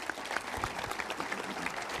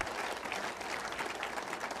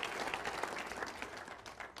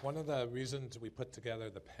 One of the reasons we put together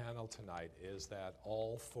the panel tonight is that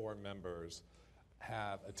all 4 members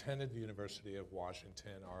have attended the University of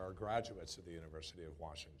Washington or are graduates of the University of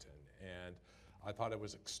Washington. And I thought it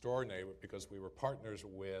was extraordinary because we were partners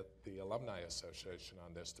with the Alumni Association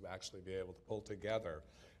on this to actually be able to pull together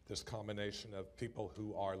this combination of people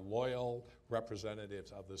who are loyal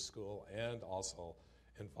representatives of the school and also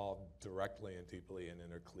involved directly and deeply in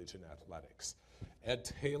intercollegiate athletics. Ed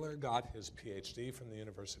Taylor got his PhD from the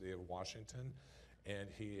University of Washington, and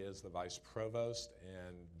he is the Vice Provost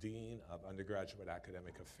and Dean of Undergraduate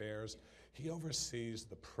Academic Affairs. He oversees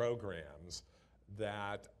the programs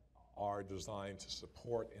that are designed to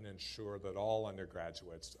support and ensure that all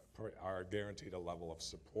undergraduates are guaranteed a level of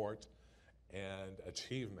support and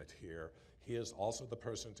achievement here. He is also the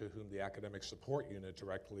person to whom the Academic Support Unit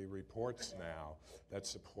directly reports now that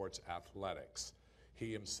supports athletics.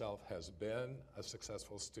 He himself has been a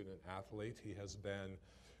successful student athlete. He has been...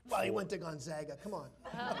 Well, he went to Gonzaga. Come on.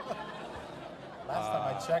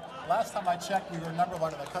 Last time I checked, we were number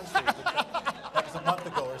 1 in the country. That was a month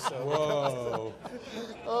ago or so. Whoa.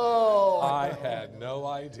 Oh. I had no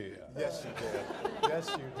idea. Yes, you did. Yes,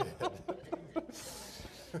 you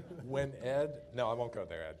did. When Ed, no, I won't go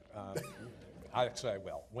there, Ed. Actually, I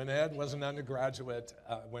will. When Ed was an undergraduate,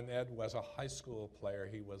 when Ed was a high school player,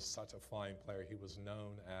 he was such a fine player. He was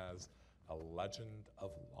known as a legend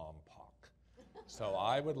of Lompoc. So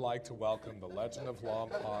I would like to welcome the legend of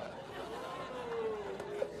Lompoc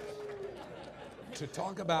to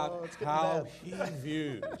talk about how he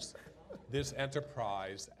views this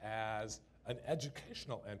enterprise as an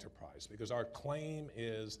educational enterprise, because our claim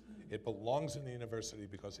is it belongs in the university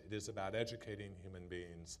because it is about educating human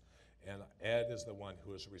beings, and Ed is the one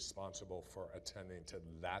who is responsible for attending to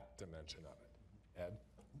that dimension of it. Ed?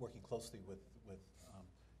 Working closely with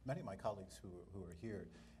many of my colleagues who are here,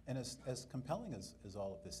 and as compelling as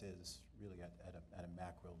all of this is, really at a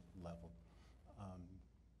macro level,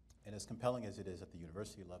 and as compelling as it is at the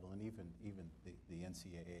university level, and even the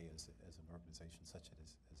NCAA as an organization such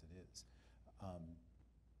as it is,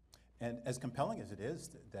 and as compelling as it is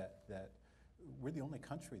that we're the only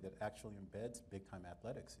country that actually embeds big-time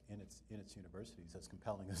athletics in its universities, as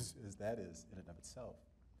compelling as that is in and of itself,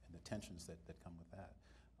 and the tensions that come with that.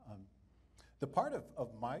 The part of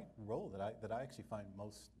my role that I actually find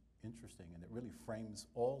most interesting, and it really frames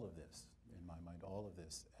all of this, in my mind, all of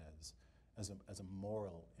this as a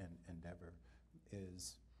moral endeavor,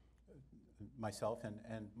 is myself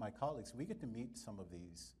and my colleagues. We get to meet some of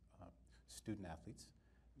these student athletes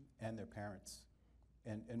and their parents,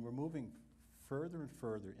 and we're moving further and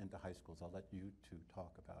further into high schools. I'll let you two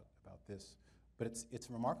talk about this, but it's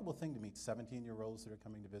a remarkable thing to meet 17-year-olds that are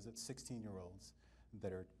coming to visit, 16-year-olds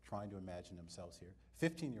that are trying to imagine themselves here,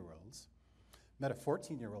 15-year-olds met a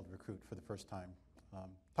 14-year-old recruit for the first time.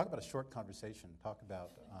 Talk about a short conversation. Talk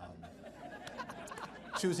about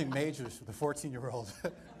choosing majors for the 14-year-old.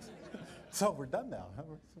 So we're done now.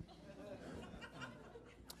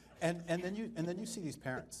 And then you see these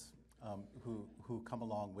parents who come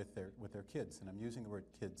along with their kids, and I'm using the word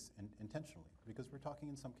kids intentionally because we're talking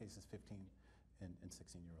in some cases 15 and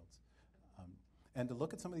 16-year-olds. And to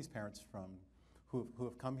look at some of these parents who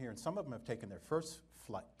have come here, and some of them have taken their first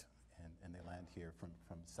flight, and they land here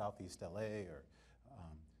from Southeast LA or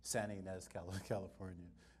San Ynez, California,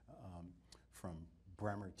 from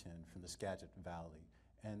Bremerton, from the Skagit Valley,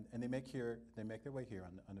 and they make their way here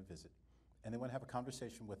on a visit, and they want to have a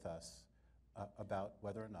conversation with us about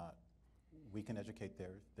whether or not we can educate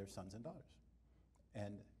their sons and daughters.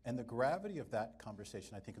 And the gravity of that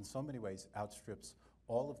conversation, I think, in so many ways outstrips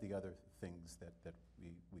all of the other things that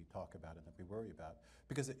we talk about and that we worry about.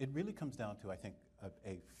 Because it really comes down to, I think,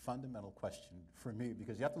 a fundamental question for me,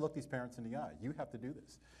 because you have to look these parents in the eye. You have to do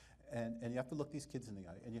this. And you have to look these kids in the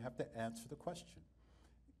eye, and you have to answer the question.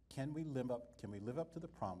 Can we live up to the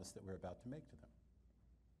promise that we're about to make to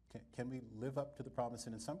them? Can we live up to the promise?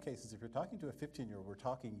 And in some cases, if you're talking to a 15-year-old, we're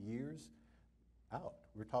talking years out.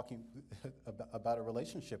 We're talking about a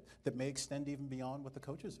relationship that may extend even beyond what the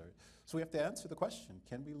coaches are. So we have to answer the question,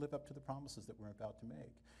 can we live up to the promises that we're about to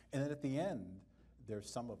make? And then at the end, there's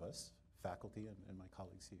some of us, faculty and my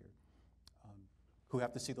colleagues here, who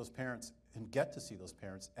have to see those parents and get to see those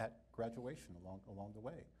parents at graduation along the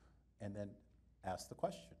way. And then ask the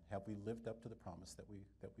question, have we lived up to the promise that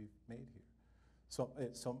we've made here?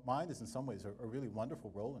 So mine is in some ways a really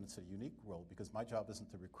wonderful role, and it's a unique role because my job isn't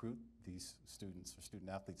to recruit these students or student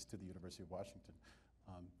athletes to the University of Washington.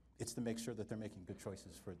 It's to make sure that they're making good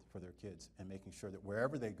choices for their kids and making sure that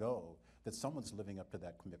wherever they go, that someone's living up to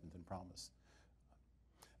that commitment and promise.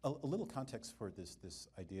 A little context for this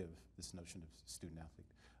idea of this notion of student athlete.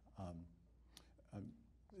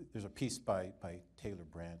 There's a piece by Taylor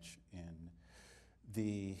Branch in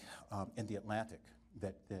the Atlantic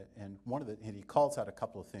and he calls out a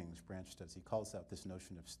couple of things. Branch does. He calls out this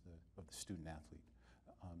notion of the student athlete,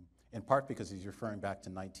 in part because he's referring back to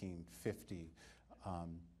 1950.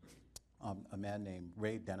 A man named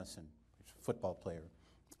Ray Dennison, a football player,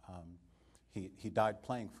 he died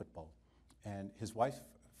playing football, and his wife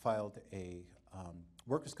filed a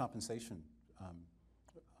workers' compensation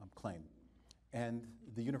claim. And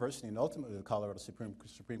the university and ultimately the Colorado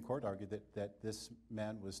Supreme Court argued that this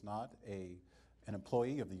man was not an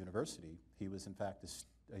employee of the university. He was in fact a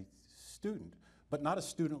student, but not a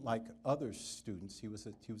student like other students. He was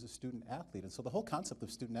a student athlete. And so the whole concept of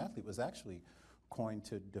student athlete was actually coined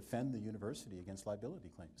to defend the university against liability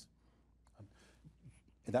claims.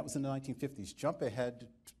 And that was in the 1950s. Jump ahead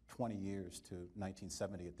 20 years to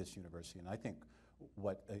 1970 at this university, and I think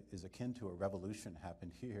what is akin to a revolution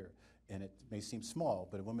happened here. And it may seem small,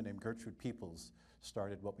 but a woman named Gertrude Peoples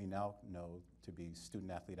started what we now know to be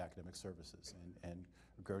Student Athlete Academic Services. And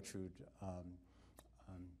Gertrude,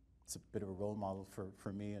 it's a bit of a role model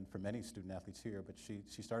for me and for many student athletes here, but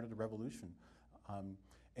she started a revolution.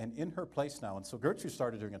 And in her place now, and so Gertrude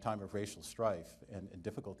started during a time of racial strife and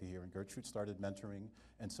difficulty here, and Gertrude started mentoring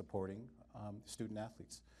and supporting student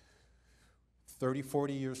athletes. 30,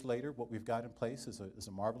 40 years later, what we've got in place is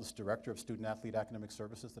a marvelous director of Student Athlete Academic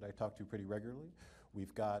Services that I talk to pretty regularly.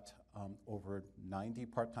 We've got over 90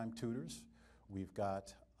 part-time tutors. We've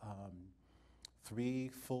got 3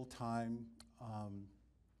 full-time,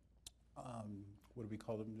 what do we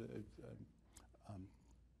call them?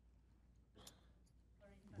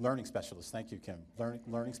 Learning specialists, thank you, Kim.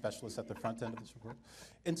 Learning specialists at the front end of this report.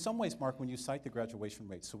 In some ways, Mark, when you cite the graduation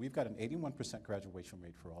rate, so we've got an 81% graduation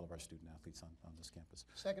rate for all of our student athletes on this campus.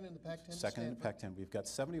 Second in the Pac-10? Second in the Pac-10. We've got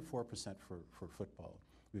 74% for football.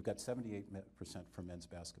 We've got 78% for men's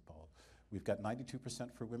basketball. We've got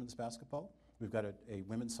 92% for women's basketball. We've got a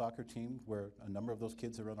women's soccer team where a number of those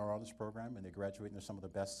kids are in our honors program and they graduate and they're some of the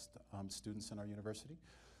best students in our university.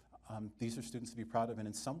 These are students to be proud of, and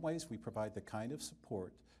in some ways we provide the kind of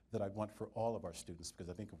support that I'd want for all of our students, because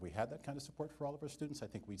I think if we had that kind of support for all of our students, I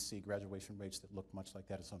think we'd see graduation rates that look much like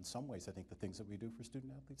that. So in some ways, I think the things that we do for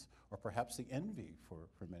student athletes are perhaps the envy for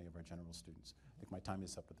many of our general students. I think my time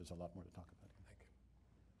is up, but there's a lot more to talk about.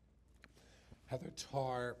 Thank you. Heather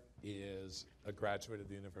Tarr is a graduate of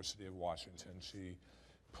the University of Washington. She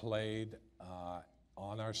played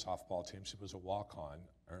on our softball team. She was a walk-on,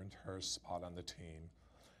 earned her spot on the team,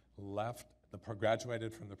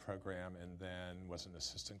 graduated from the program, and then was an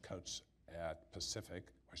assistant coach at Pacific,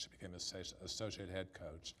 where she became associate head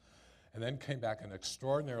coach, and then came back at an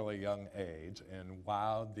extraordinarily young age and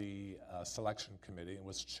wowed the selection committee and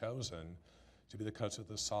was chosen to be the coach of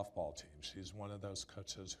the softball team. She's one of those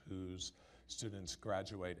coaches whose students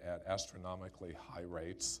graduate at astronomically high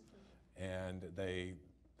rates, and they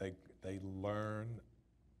learn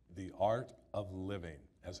the art of living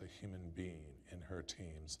as a human being in her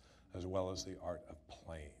teams, as well as the art of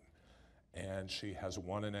playing. And she has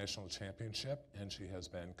won a national championship, and she has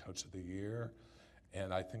been Coach of the Year.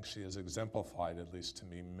 And I think she has exemplified, at least to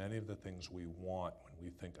me, many of the things we want when we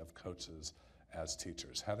think of coaches as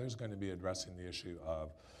teachers. Heather's going to be addressing the issue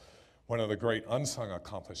of one of the great unsung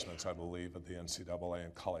accomplishments, I believe, of the NCAA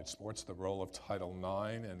in college sports, the role of Title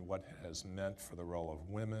IX and what it has meant for the role of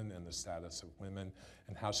women and the status of women,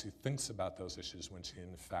 and how she thinks about those issues when she,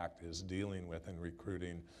 in fact, is dealing with and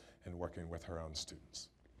recruiting and working with her own students.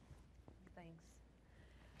 Thanks.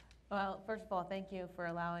 Well, first of all, thank you for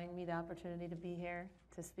allowing me the opportunity to be here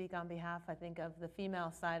to speak on behalf, I think, of the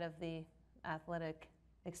female side of the athletic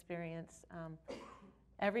experience.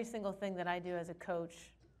 Every single thing that I do as a coach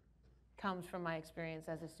comes from my experience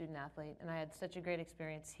as a student athlete, and I had such a great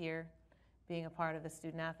experience here being a part of the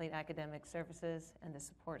student athlete academic services and the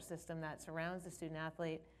support system that surrounds the student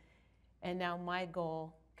athlete. And now my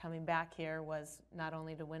goal coming back here was not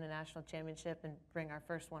only to win a national championship and bring our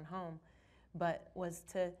first one home, but was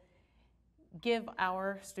to give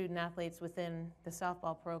our student athletes within the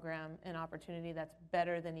softball program an opportunity that's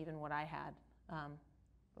better than even what I had.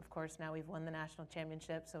 Of course, now we've won the national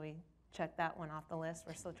championship, so we check that one off the list.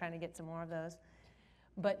 We're still trying to get some more of those.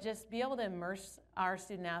 But just be able to immerse our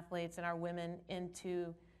student athletes and our women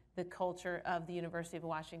into the culture of the University of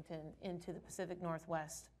Washington, into the Pacific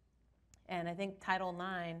Northwest. And I think Title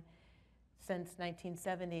IX, since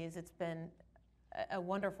 1970s, it's been a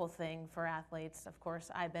wonderful thing for athletes. Of course,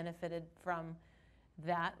 I benefited from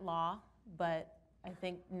that law, but I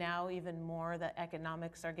think now even more the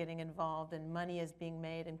economics are getting involved and money is being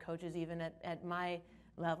made, and coaches even at my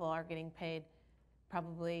level are getting paid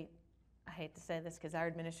probably, I hate to say this because our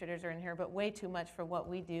administrators are in here, but way too much for what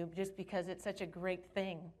we do, just because it's such a great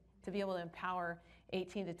thing to be able to empower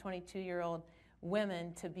 18 to 22-year-old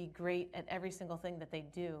women to be great at every single thing that they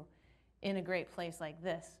do in a great place like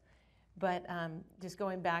this. But just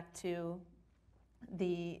going back to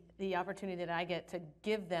the opportunity that I get to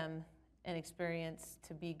give them an experience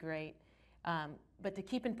to be great, but to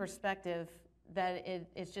keep in perspective that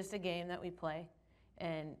it's just a game that we play,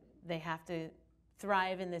 and they have to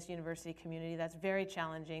thrive in this university community. That's very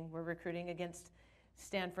challenging. We're recruiting against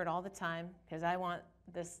Stanford all the time because I want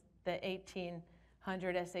the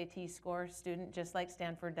 1800 SAT score student just like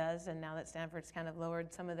Stanford does, and now that Stanford's kind of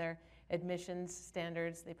lowered some of their admissions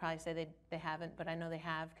standards, they probably say they haven't, but I know they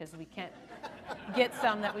have because we can't get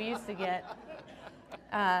some that we used to get.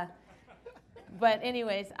 But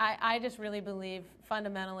anyways, I just really believe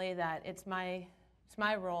fundamentally that it's my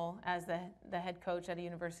role as the head coach at a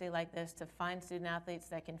university like this to find student athletes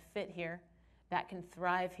that can fit here, that can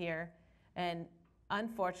thrive here. And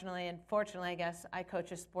unfortunately, and fortunately, I guess, I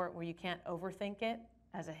coach a sport where you can't overthink it.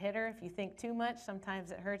 As a hitter, if you think too much,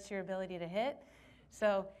 sometimes it hurts your ability to hit.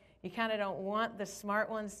 So you kind of don't want the smart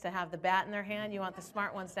ones to have the bat in their hand. You want the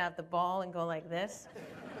smart ones to have the ball and go like this.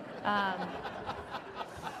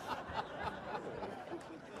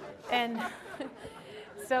 And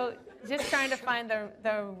so just trying to find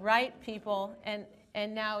the right people, and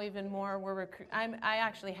now even more, I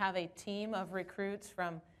actually have a team of recruits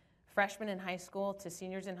from freshmen in high school to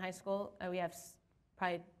seniors in high school. We have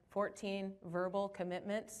probably 14 verbal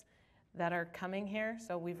commitments that are coming here.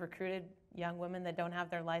 So we've recruited young women that don't have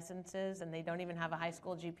their licenses and they don't even have a high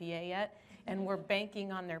school GPA yet, and we're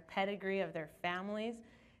banking on their pedigree of their families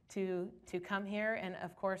to come here. And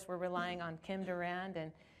of course, we're relying on Kim Durand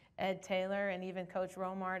and Ed Taylor and even Coach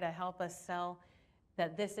Romar to help us sell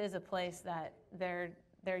that this is a place that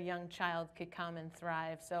their young child could come and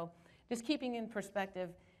thrive. So just keeping in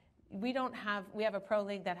perspective, we have a pro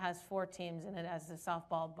league that has 4 teams in it as a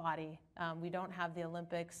softball body. We don't have the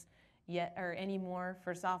Olympics yet or anymore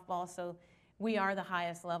for softball, so we are the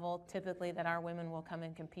highest level typically that our women will come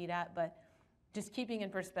and compete at. But just keeping in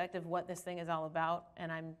perspective what this thing is all about, and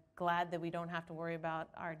I'm glad that we don't have to worry about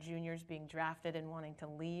our juniors being drafted and wanting to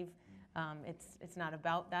leave. It's not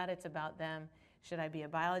about that, it's about them. Should I be a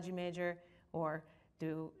biology major, or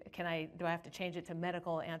do I have to change it to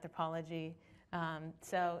medical anthropology?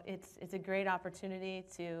 So it's a great opportunity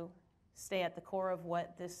to stay at the core of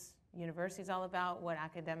what this university is all about, what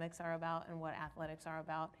academics are about, and what athletics are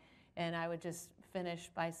about. And I would just finish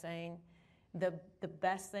by saying the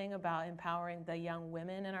best thing about empowering the young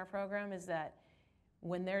women in our program is that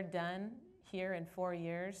when they're done here in 4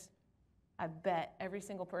 years, I bet every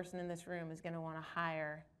single person in this room is going to want to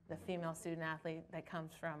hire the female student athlete that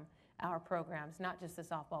comes from our programs, not just the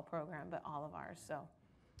softball program, but all of ours. So,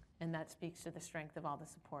 and that speaks to the strength of all the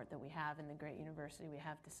support that we have and the great university we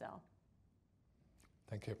have to sell.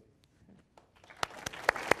 Thank you.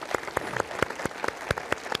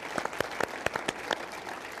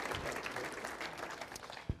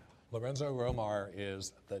 Lorenzo Romar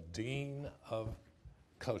is the Dean of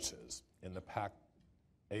Coaches in the Pac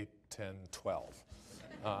 8, 10, 12.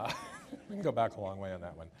 We can go back a long way on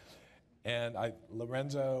that one. And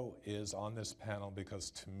Lorenzo is on this panel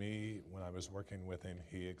because to me, when I was working with him,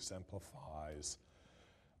 he exemplifies,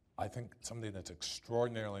 I think, something that's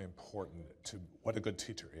extraordinarily important to what a good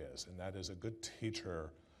teacher is, and that is a good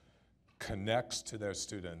teacher connects to their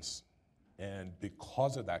students, and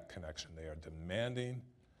because of that connection, they are demanding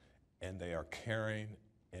and they are caring,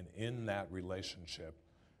 and in that relationship,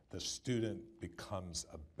 the student becomes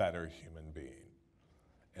a better human being.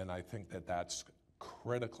 And I think that that's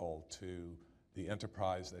critical to the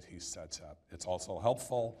enterprise that he sets up. It's also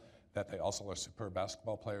helpful that they also are superb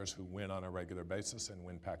basketball players who win on a regular basis and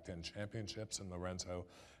win Pac-10 championships, and Lorenzo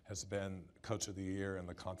has been Coach of the Year in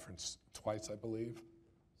the conference twice, I believe.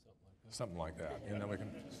 Something like that. And then we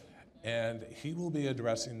can, and he will be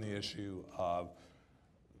addressing the issue of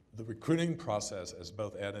the recruiting process, as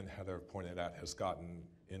both Ed and Heather pointed out, has gotten,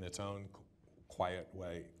 in its own quiet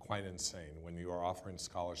way, quite insane when you are offering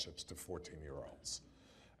scholarships to 14-year-olds.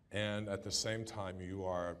 And at the same time, you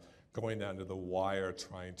are going down to the wire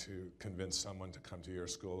trying to convince someone to come to your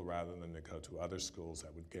school rather than to go to other schools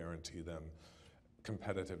that would guarantee them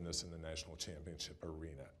competitiveness in the national championship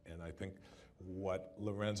arena. And I think what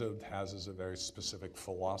Lorenzo has is a very specific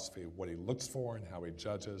philosophy of what he looks for and how he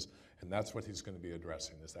judges, and that's what he's going to be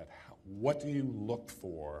addressing, is that what do you look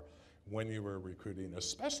for when you were recruiting,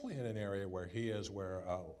 especially in an area where he is, where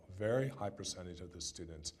a very high percentage of the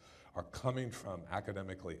students are coming from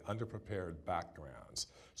academically underprepared backgrounds.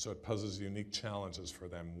 So it poses unique challenges for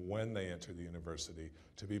them when they enter the university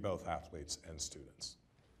to be both athletes and students.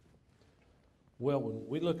 Well, when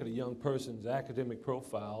we look at a young person's academic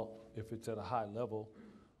profile, if it's at a high level,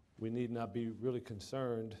 we need not be really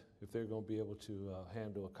concerned if they're going to be able to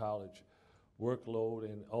handle a college workload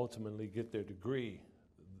and ultimately get their degree.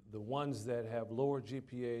 The ones that have lower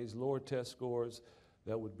GPAs, lower test scores,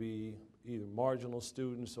 that would be either marginal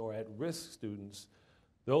students or at-risk students,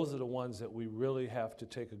 those are the ones that we really have to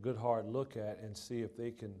take a good hard look at and see if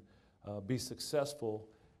they can be successful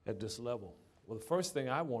at this level. Well, the first thing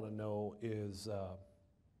I want to know is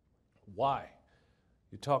why.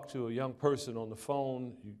 You talk to a young person on the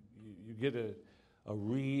phone, you get a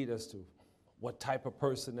read as to what type of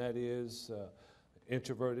person that is,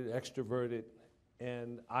 introverted, extroverted,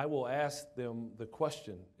 and I will ask them the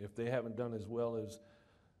question, if they haven't done as well as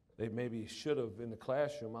they maybe should have in the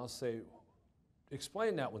classroom, I'll say,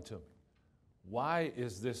 explain that one to me. Why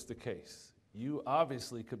is this the case? You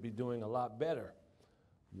obviously could be doing a lot better.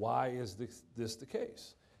 Why is this the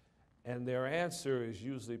case? And their answer is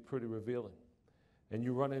usually pretty revealing. And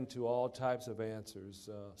you run into all types of answers.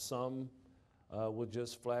 Some will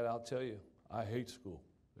just flat out tell you, I hate school.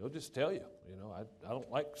 They'll just tell you, I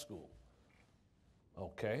don't like school.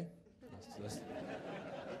 Okay,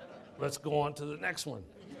 let's go on to the next one.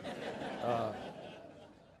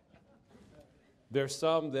 There's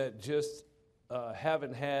some that just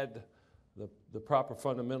haven't had the proper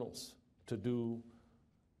fundamentals to do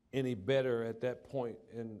any better at that point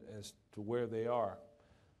as to where they are.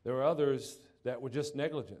 There are others that were just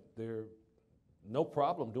negligent. They're no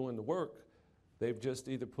problem doing the work. They've just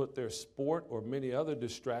either put their sport or many other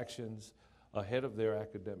distractions ahead of their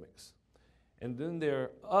academics. And then there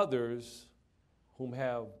are others whom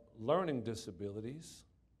have learning disabilities,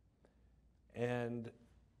 and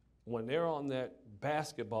when they're on that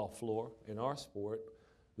basketball floor in our sport,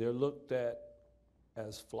 they're looked at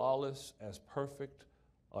as flawless, as perfect,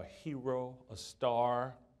 a hero, a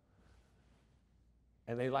star,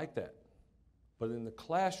 and they like that. But in the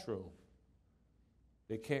classroom,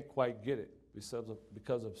 they can't quite get it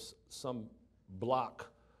because of some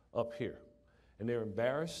block up here. And they're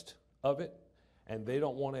embarrassed of it, and they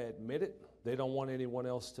don't want to admit it. They don't want anyone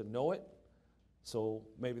else to know it. So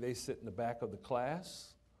maybe they sit in the back of the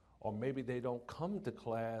class, or maybe they don't come to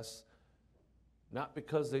class, not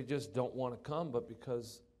because they just don't want to come, but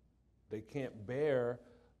because they can't bear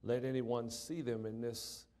let anyone see them in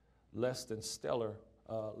this less than stellar,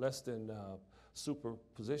 less than super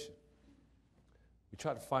position. We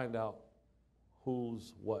try to find out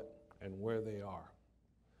who's what and where they are.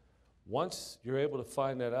 Once you're able to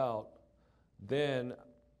find that out, then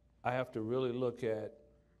I have to really look at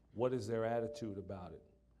what is their attitude about it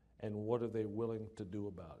and what are they willing to do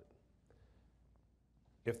about it.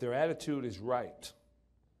 If their attitude is right,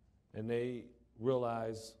 and they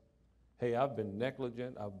realize, hey, I've been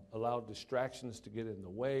negligent, I've allowed distractions to get in the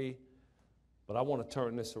way, but I want to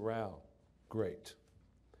turn this around. Great.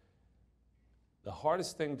 The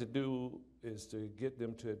hardest thing to do is to get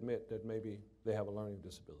them to admit that maybe they have a learning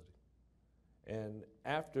disability. And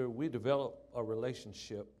after we develop a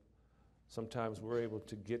relationship, sometimes we're able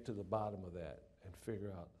to get to the bottom of that and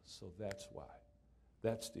figure out, so that's why.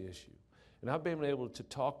 That's the issue. And I've been able to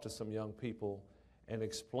talk to some young people and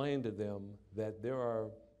explain to them that there are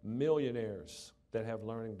millionaires that have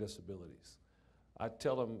learning disabilities. I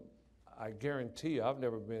tell them, I guarantee you, I've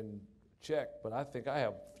never been checked, but I think I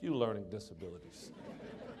have a few learning disabilities.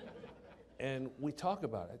 And we talk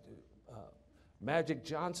about it. Magic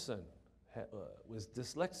Johnson was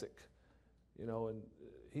dyslexic, you know, and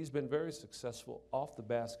he's been very successful off the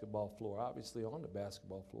basketball floor. Obviously, on the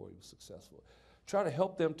basketball floor, he was successful. Try to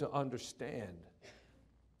help them to understand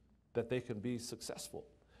that they can be successful.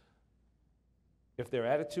 If their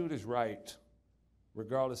attitude is right,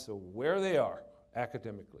 regardless of where they are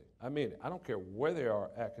academically, I mean it, I don't care where they are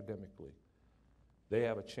academically, they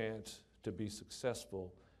have a chance to be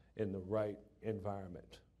successful in the right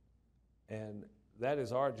environment. And that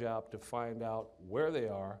is our job, to find out where they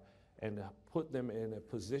are and to put them in a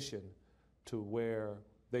position to where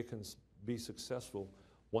they can be successful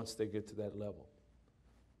once they get to that level.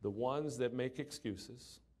 The ones that make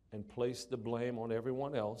excuses and place the blame on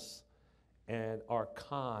everyone else and are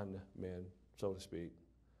con men, so to speak,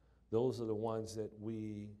 those are the ones that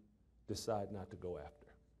we decide not to go after.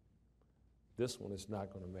 This one is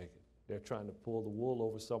not going to make it. They're trying to pull the wool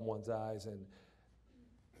over someone's eyes, and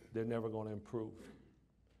they're never going to improve.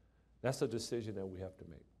 That's a decision that we have to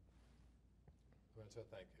make. Lorenzo,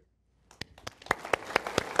 thank you.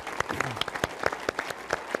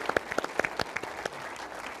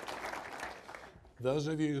 Those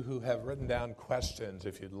of you who have written down questions,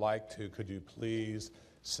 if you'd like to, could you please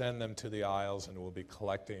send them to the aisles, and we'll be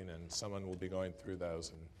collecting, and someone will be going through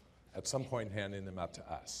those and at some point handing them out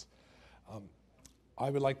to us. I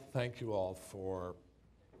would like to thank you all for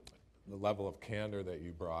the level of candor that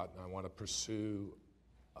you brought, and I want to pursue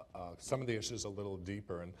some of the issues a little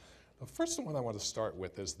deeper. And the first one I want to start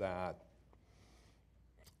with is that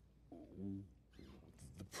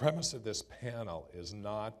the premise of this panel is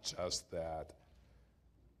not just that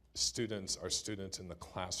students are students in the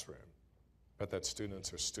classroom, but that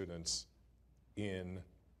students are students in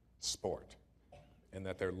sport, and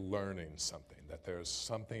that they're learning something, that there's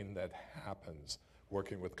something that happens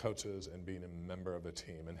working with coaches and being a member of a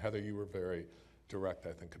team. And Heather, you were very direct,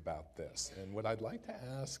 I think, about this. And what I'd like to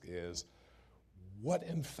ask is, what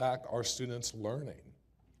in fact are students learning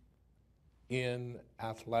in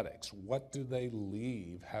athletics? What do they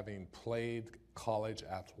leave having played college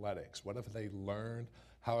athletics? What have they learned?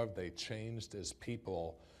 How have they changed as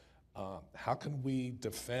people? How can we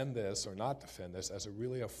defend this or not defend this as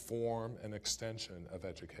really a form and extension of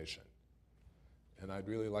education? And I'd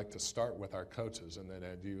really like to start with our coaches, and then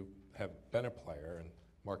Ed, you have been a player, and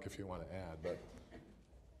Mark, if you want to add. But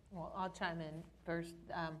well, I'll chime in first.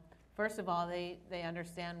 First of all, they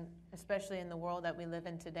understand, especially in the world that we live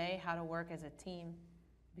in today, how to work as a team,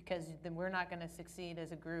 because then we're not going to succeed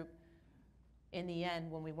as a group in the end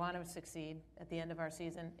when we want to succeed at the end of our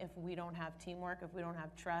season if we don't have teamwork, if we don't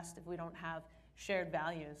have trust, if we don't have shared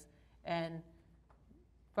values. And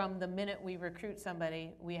from the minute we recruit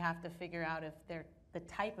somebody, we have to figure out if they're the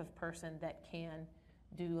type of person that can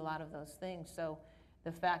do a lot of those things. So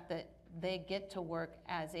the fact that they get to work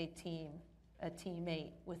as a team, a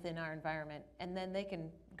teammate within our environment, and then they can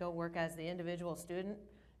go work as the individual student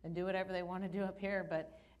and do whatever they want to do up here,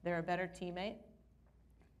 but they're a better teammate.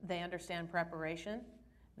 They understand preparation,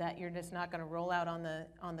 that you're just not going to roll out on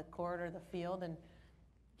the court or the field and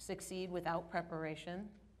succeed without preparation.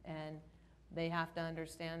 And they have to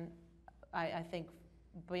understand, I think,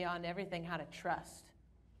 beyond everything, how to trust,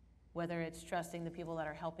 whether it's trusting the people that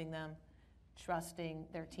are helping them, trusting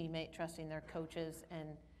their teammate, trusting their coaches, and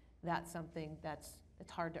that's something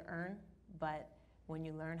it's hard to earn, but when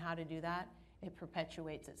you learn how to do that, it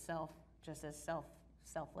perpetuates itself, just as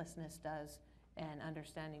selflessness does, and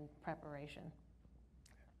understanding preparation.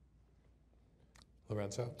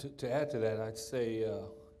 Lorenzo? To add to that, I'd say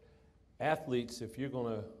athletes, if you're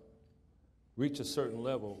going to reach a certain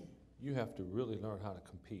level, you have to really learn how to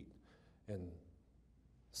compete. And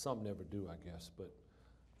some never do, I guess, but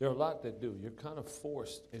there are a lot that do. You're kind of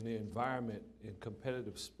forced in the environment in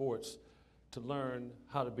competitive sports to learn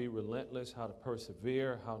how to be relentless, how to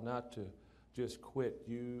persevere, how not to just quit.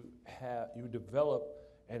 You develop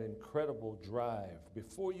an incredible drive.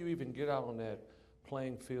 Before you even get out on that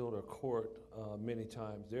playing field or court, many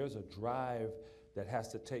times, there's a drive that has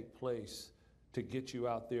to take place to get you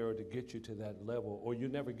out there or to get you to that level, or you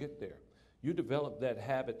never get there. You develop that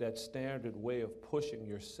habit, that standard way of pushing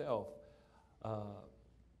yourself.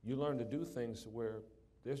 You learn to do things where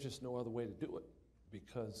there's just no other way to do it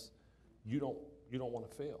because you don't want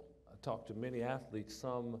to fail. I talk to many athletes.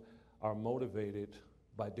 Some are motivated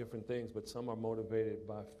by different things, but some are motivated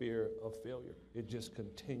by fear of failure. It just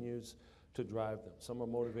continues to drive them. Some are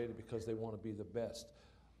motivated because they want to be the best.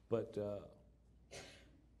 But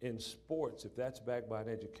in sports, if that's backed by an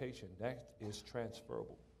education, that is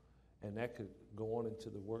transferable, and that could go on into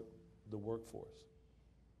the workforce.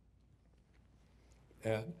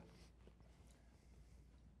 Ed?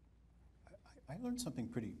 I learned something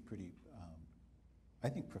pretty I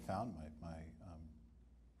think profound my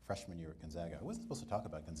freshman year at Gonzaga. I wasn't supposed to talk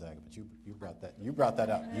about Gonzaga, but you brought that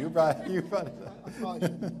up. You brought it up.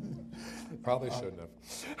 Probably shouldn't have.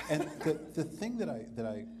 And the thing that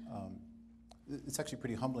I it's actually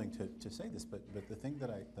pretty humbling to say this, but the thing that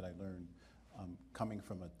I learned coming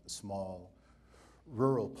from a small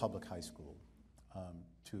rural public high school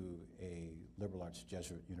to a liberal arts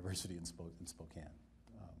Jesuit university in Spokane.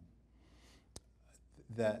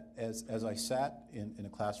 That as I sat in a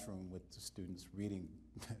classroom with the students reading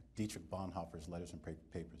Dietrich Bonhoeffer's Letters and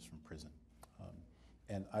Papers from Prison,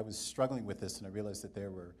 and I was struggling with this, and I realized that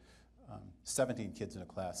there were 17 kids in a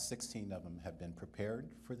class. 16 of them had been prepared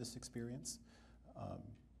for this experience.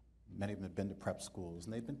 Many of them had been to prep schools,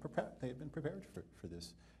 and they had been prepared for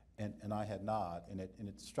this, and I had not. And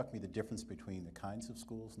it struck me the difference between the kinds of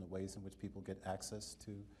schools and the ways in which people get access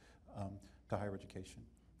to higher education.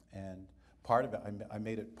 And part of it, I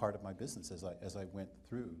made it part of my business as I went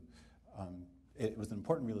through. It was an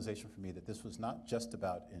important realization for me that this was not just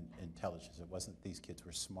about intelligence. It wasn't these kids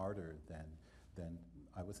were smarter than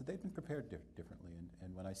I was. They've been prepared differently.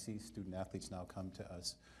 And when I see student athletes now come to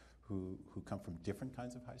us who come from different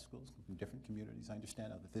kinds of high schools, from different communities, I understand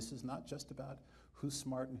now that this is not just about who's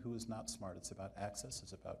smart and who is not smart. It's about access.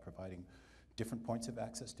 It's about providing different points of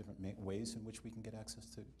access, different ways in which we can get access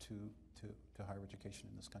to higher education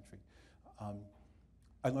in this country.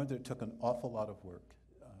 I learned that it took an awful lot of work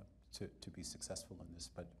to be successful in this,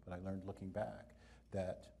 but I learned looking back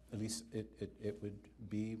that at least it would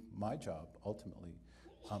be my job ultimately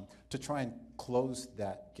to try and close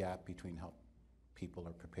that gap between how people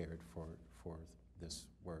are prepared for this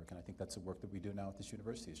work. And I think that's the work that we do now at this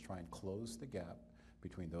university, is try and close the gap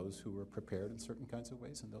between those who were prepared in certain kinds of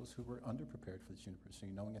ways and those who were underprepared for this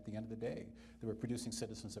university, knowing at the end of the day that we're producing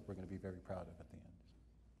citizens that we're going to be very proud of at the end.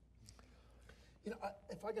 You know,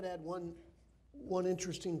 if I could add one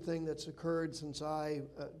interesting thing that's occurred since I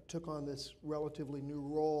took on this relatively new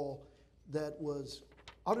role that was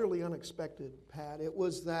utterly unexpected, Pat. It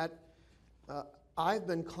was that I've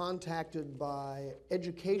been contacted by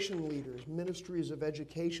education leaders, ministries of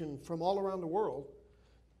education from all around the world,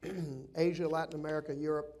 Asia, Latin America,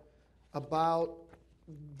 Europe, about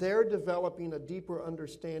their developing a deeper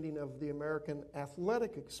understanding of the American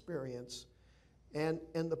athletic experience. And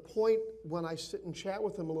the point when I sit and chat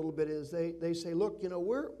with them a little bit is they say, look, you know,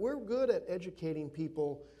 we're good at educating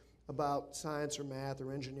people about science or math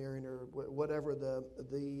or engineering or whatever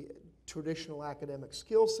the traditional academic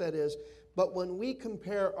skill set is, but when we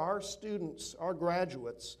compare our students, our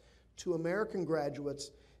graduates, to American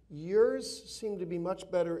graduates, yours seem to be much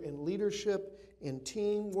better in leadership, in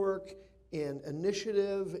teamwork, in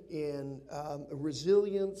initiative, in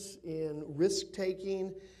resilience, in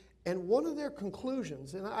risk-taking. And one of their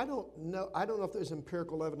conclusions, and I don't know if there's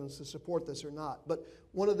empirical evidence to support this or not, but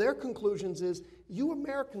one of their conclusions is you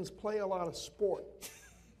Americans play a lot of sport,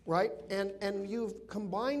 right? And you've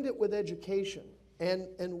combined it with education.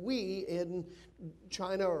 And we in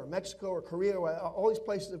China or Mexico or Korea, or all these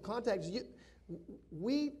places of contact,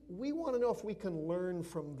 we want to know if we can learn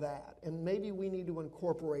from that. And maybe we need to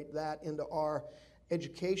incorporate that into our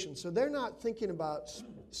education. So they're not thinking about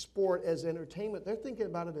sport as entertainment. They're thinking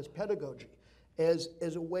about it as pedagogy, as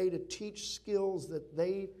a way to teach skills that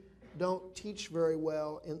they don't teach very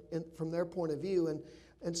well from their point of view.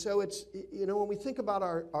 And so it's, you know, when we think about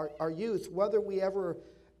our youth, whether we ever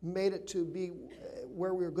made it to be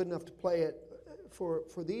where we were good enough to play it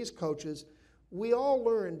for these coaches, we all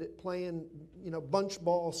learned playing, you know, bunch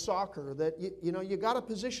ball soccer that, you know, you got a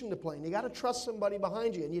position to play and you got to trust somebody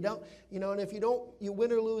behind you, and you don't, you know, and if you don't, you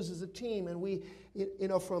win or lose as a team. And we, you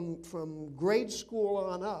know, from grade school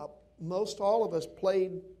on up, most all of us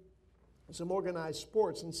played some organized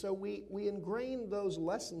sports, and so we ingrained those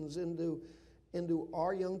lessons into into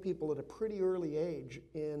our young people at a pretty early age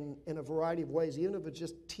in a variety of ways, even if it's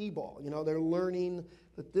just t-ball. You know, they're learning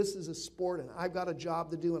that this is a sport and I've got a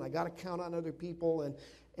job to do and I got to count on other people,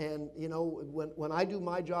 and you know, when I do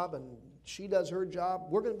my job and she does her job,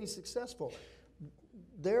 we're going to be successful.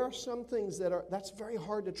 There are some things that's very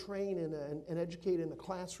hard to train and educate in a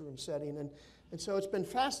classroom setting, and so it's been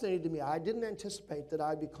fascinating to me. I didn't anticipate that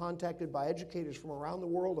I'd be contacted by educators from around the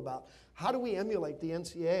world about how do we emulate the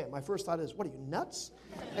NCAA. My first thought is, what are you, nuts?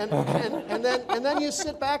 And then you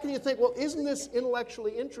sit back and you think, well, isn't this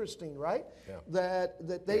intellectually interesting, right? Yeah.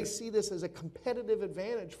 That they see this as a competitive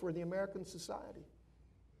advantage for the American society.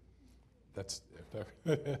 That's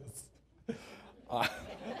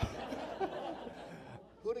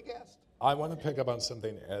Who'd have guessed? I want to pick up on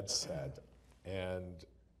something Ed said and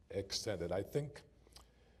extend it. I think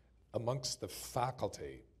amongst the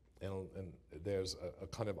faculty, and there's a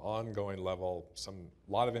kind of ongoing level, a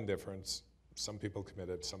lot of indifference, some people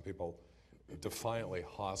committed, some people defiantly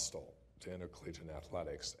hostile to intercollegiate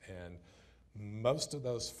athletics, and most of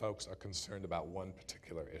those folks are concerned about one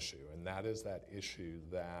particular issue, and that is that issue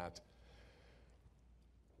that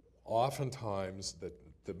oftentimes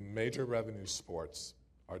the major revenue sports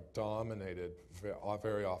are dominated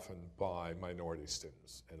very often by minority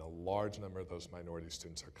students, and a large number of those minority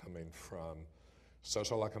students are coming from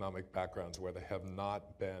social economic backgrounds where they have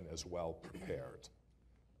not been as well prepared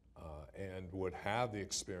and would have the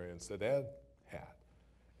experience that Ed had.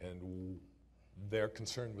 And their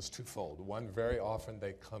concern was twofold. One, very often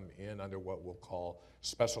they come in under what we'll call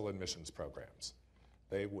special admissions programs.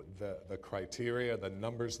 The criteria, the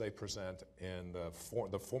numbers they present, and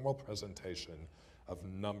the formal presentation of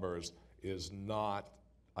numbers is not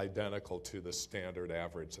identical to the standard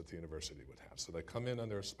average that the university would have. So they come in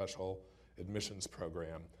under a special admissions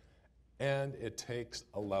program, and it takes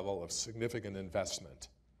a level of significant investment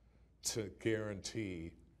to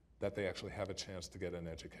guarantee that they actually have a chance to get an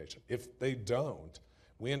education. If they don't,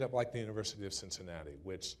 we end up like the University of Cincinnati,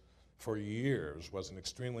 which for years was an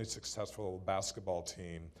extremely successful basketball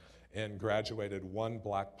team and graduated one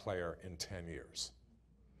black player in 10 years.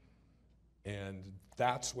 And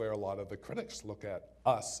that's where a lot of the critics look at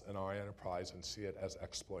us and our enterprise and see it as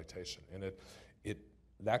exploitation. And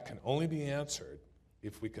that can only be answered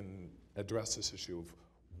if we can address this issue of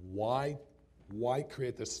why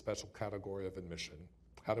create this special category of admission,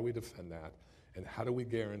 how do we defend that, and how do we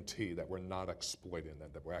guarantee that we're not exploiting them,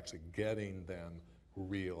 that we're actually getting them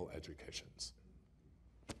real educations.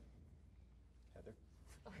 Heather?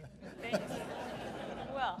 Thanks.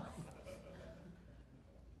 Well.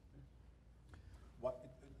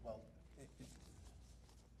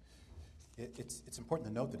 It's important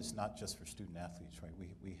to note that it's not just for student athletes, right?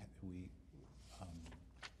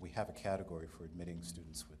 We have a category for admitting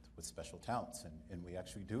students with special talents, and we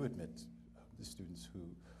actually do admit the students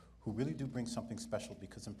who really do bring something special,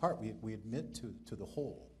 because in part we admit to the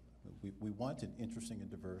whole. We want an interesting and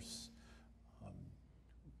diverse,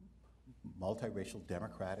 multiracial,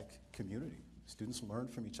 democratic community. Students learn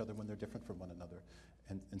from each other when they're different from one another.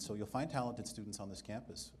 And so you'll find talented students on this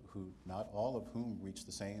campus who, not all of whom reach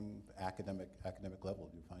the same academic level.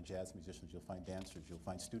 You'll find jazz musicians, you'll find dancers, you'll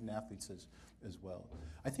find student athletes as well.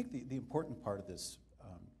 I think the important part of this,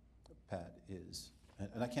 Pat, is,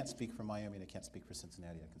 and I can't speak for Miami and I can't speak for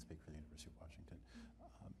Cincinnati, I can speak for the University of Washington.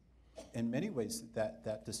 In many ways,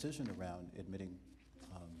 that decision around admitting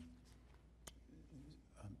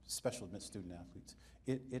special admit student athletes,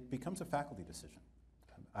 it becomes a faculty decision.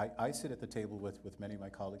 I sit at the table with many of my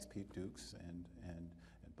colleagues, Pete Dukes and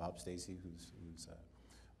Bob Stacey, who's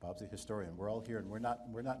Bob's a historian. We're all here, and we're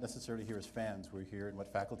not necessarily here as fans. We're here, and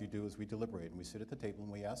what faculty do is we deliberate, and we sit at the table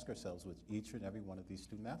and we ask ourselves with each and every one of these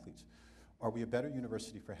student athletes, are we a better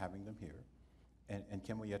university for having them here? And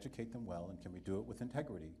can we educate them well, and can we do it with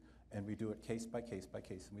integrity? And we do it case by case by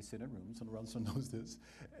case, and we sit in rooms, and Lorenzo knows this,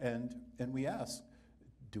 and we ask,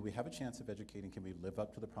 do we have a chance of educating? Can we live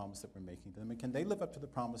up to the promise that we're making to them? And can they live up to the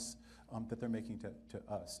promise that they're making to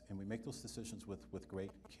us? And we make those decisions with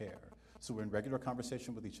great care. So we're in regular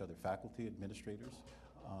conversation with each other, faculty, administrators,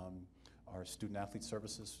 our student athlete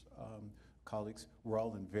services colleagues. We're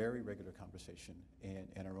all in very regular conversation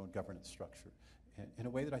in our own governance structure in a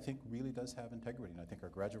way that I think really does have integrity. And I think our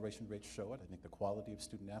graduation rates show it. I think the quality of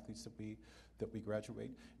student athletes that we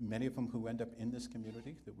graduate, many of them who end up in this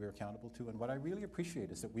community that we're accountable to. And what I really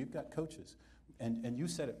appreciate is that we've got coaches. And you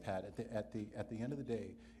said it, Pat, at the end of the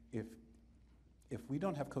day, if we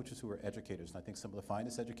don't have coaches who are educators, and I think some of the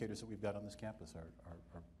finest educators that we've got on this campus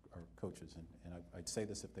are coaches, and I'd say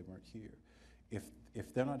this if they weren't here.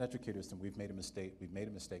 If they're not educators, then we've made a mistake. We've made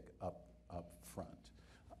a mistake up front.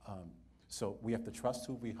 So we have to trust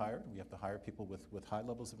who we hire. We have to hire people with high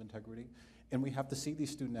levels of integrity. And we have to see these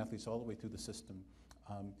student athletes all the way through the system.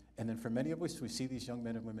 And then for many of us, we see these young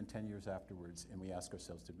men and women 10 years afterwards, and we ask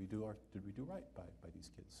ourselves, did we do right by these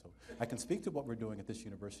kids? So I can speak to what we're doing at this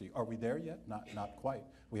university. Are we there yet? Not quite.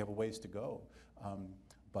 We have a ways to go.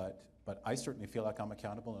 But I certainly feel like I'm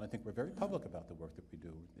accountable, and I think we're very public about the work that we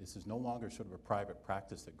do. This is no longer sort of a private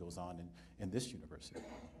practice that goes on in this university.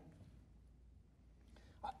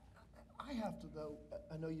 I have to, though,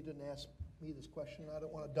 I know you didn't ask me this question, I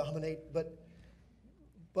don't want to dominate, but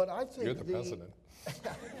I think you're the president.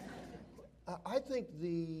 I think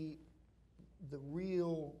the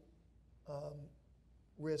real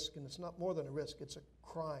risk, and it's not more than a risk, it's a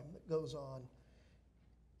crime that goes on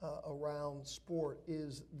around sport,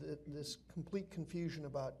 is this complete confusion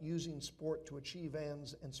about using sport to achieve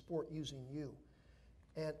ends and sport using you.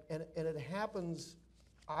 And it happens,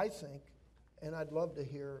 I think, and I'd love to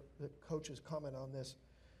hear the coaches comment on this,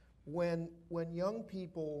 when young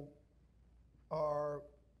people are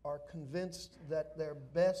convinced that their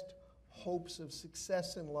best hopes of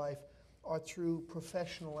success in life are through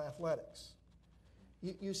professional athletics.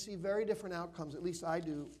 You see very different outcomes, at least I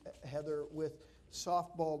do, Heather, with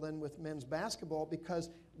softball than with men's basketball,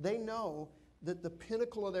 because they know that the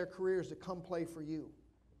pinnacle of their career is to come play for you.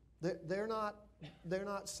 They're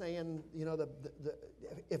not saying, you know,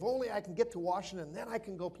 if only I can get to Washington, then I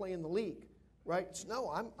can go play in the league, right? It's,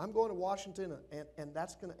 no, I'm going to Washington, and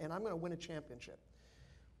I'm going to win a championship.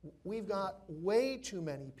 We've got way too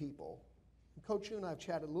many people. Coach, you and I have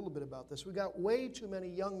chatted a little bit about this. We've got way too many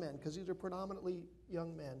young men, because these are predominantly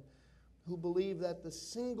young men, who believe that the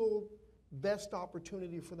single best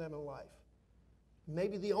opportunity for them in life,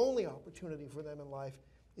 maybe the only opportunity for them in life,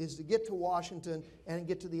 is to get to Washington and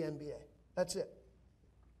get to the NBA. That's it.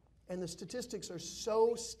 And the statistics are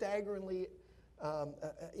so staggeringly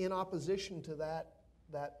in opposition to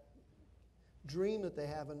that dream that they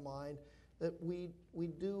have in mind, that we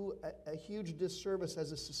do a huge disservice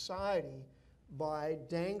as a society by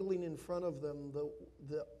dangling in front of them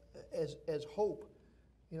as hope,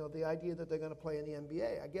 you know, the idea that they're going to play in the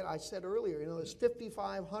NBA. Again, I said earlier, you know, there's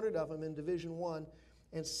 5,500 of them in Division I,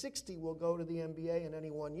 and 60 will go to the NBA in any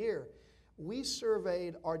 1 year. We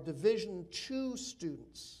surveyed our Division II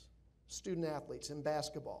student athletes in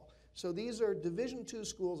basketball. So these are Division II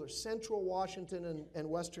schools, are Central Washington and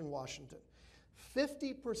Western Washington.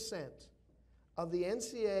 50% of the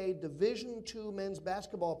NCAA Division II men's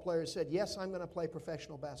basketball players said, yes, I'm going to play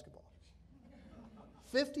professional basketball.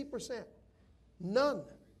 50%. None.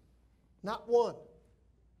 Not one.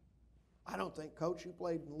 I don't think, Coach, you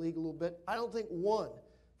played in the league a little bit, I don't think one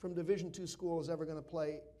from Division II school is ever going to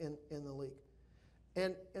play in the league.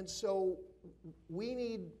 And so we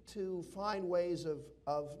need to find ways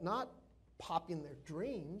of not popping their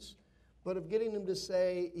dreams, but of getting them to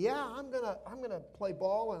say, yeah, I'm gonna play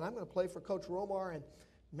ball, and I'm gonna play for Coach Romar, and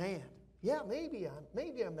man, yeah, maybe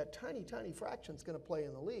I'm that tiny fraction that's gonna play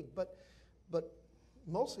in the league, but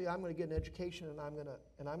mostly I'm gonna get an education, and I'm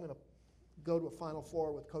gonna go to a Final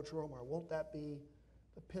Four with Coach Romar. Won't that be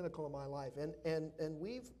the pinnacle of my life? And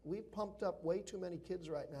we've pumped up way too many kids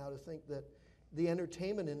right now to think that the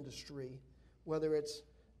entertainment industry, whether it's,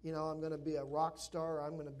 you know, I'm going to be a rock star, or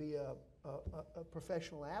I'm going to be a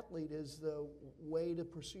professional athlete, is the way to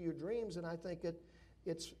pursue your dreams. And I think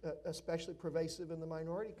it's especially pervasive in the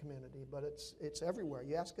minority community, but it's everywhere.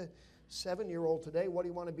 You ask a 7-year-old today, what do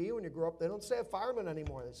you want to be when you grow up? They don't say a fireman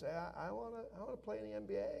anymore. They say, I want to play in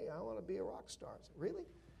the NBA. I want to be a rock star. I say, really?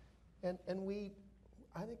 And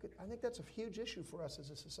I think that's a huge issue for us as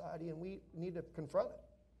a society, and we need to confront it.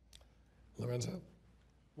 Lorenzo?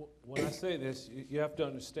 Well, when I say this, you have to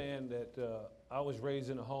understand that I was raised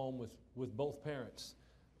in a home with both parents.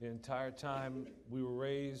 The entire time we were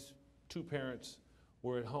raised, 2 parents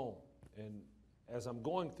were at home. And as I'm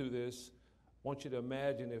going through this, I want you to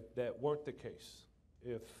imagine if that weren't the case,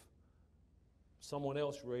 if someone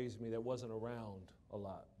else raised me that wasn't around a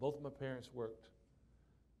lot. Both of my parents worked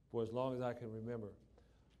for as long as I can remember.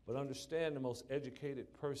 But understand, the most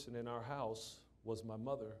educated person in our house was my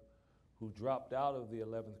mother, who dropped out of the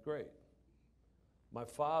 11th grade. My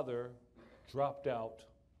father dropped out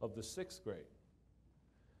of the 6th grade.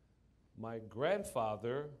 My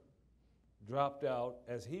grandfather dropped out,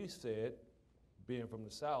 as he said, being from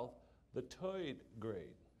the South, the 3rd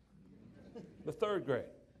grade. The 3rd grade.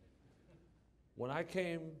 When I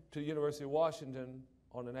came to the University of Washington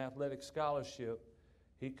on an athletic scholarship,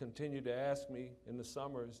 he continued to ask me in the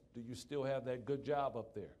summers, do you still have that good job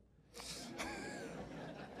up there?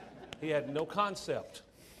 He had no concept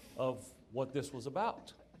of what this was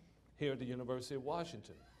about here at the University of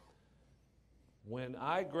Washington. When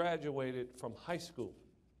I graduated from high school,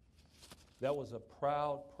 that was a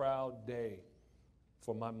proud, proud day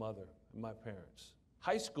for my mother and my parents.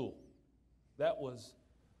 High school,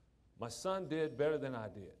 my son did better than I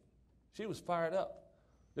did. She was fired up.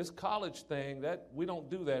 This college thing, we don't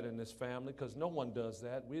do that in this family because no one does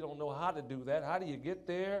that. We don't know how to do that. How do you get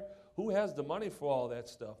there? Who has the money for all that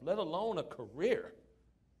stuff, let alone a career?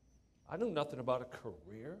 I knew nothing about a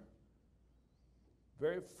career.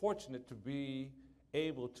 Very fortunate to be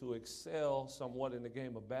able to excel somewhat in the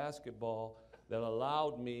game of basketball that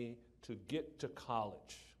allowed me to get to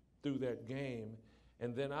college through that game.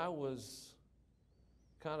 And then I was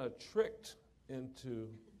kind of tricked into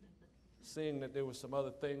seeing that there were some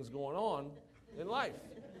other things going on in life.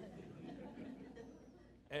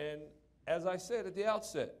 And as I said at the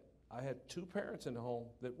outset, I had two parents in the home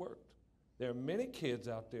that worked. There are many kids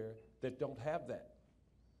out there that don't have that.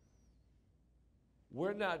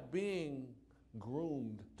 We're not being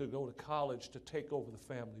groomed to go to college to take over the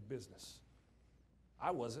family business.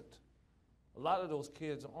 I wasn't. A lot of those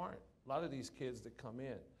kids aren't. A lot of these kids that come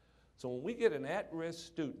in. So when we get an at-risk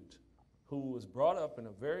student who was brought up in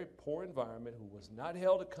a very poor environment, who was not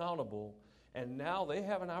held accountable, and now they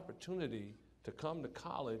have an opportunity to come to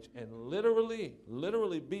college and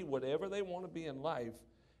literally be whatever they want to be in life,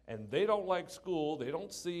 and they don't like school, they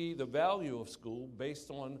don't see the value of school based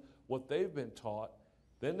on what they've been taught,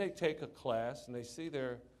 then they take a class and they see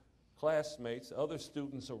their classmates, other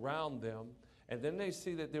students around them, and then they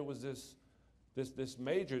see that there was this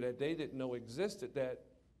major that they didn't know existed that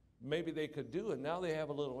maybe they could do, and now they have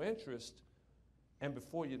a little interest, and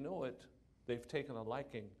before you know it, they've taken a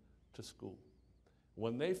liking to school.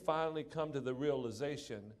 When they finally come to the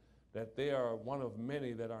realization that they are one of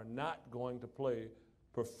many that are not going to play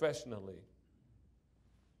professionally,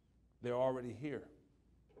 they're already here.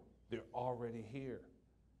 They're already here.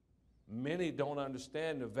 Many don't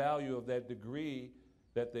understand the value of that degree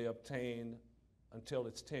that they obtain until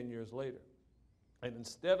it's 10 years later. And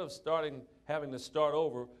instead of having to start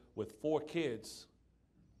over with 4 kids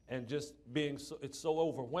and just it's so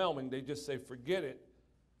overwhelming, they just say, forget it.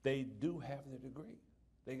 They do have their degree.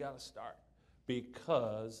 They got to start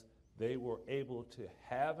because they were able to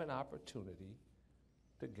have an opportunity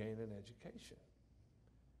to gain an education.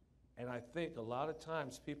 And I think a lot of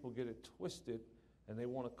times people get it twisted and they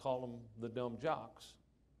want to call them the dumb jocks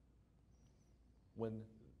when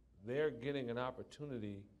they're getting an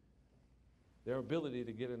opportunity. Their ability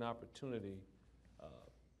to get an opportunity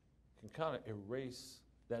can kind of erase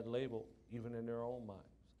that label even in their own minds.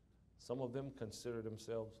 Some of them consider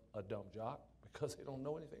themselves a dumb jock because they don't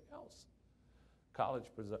know anything else. College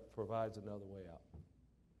provides another way out.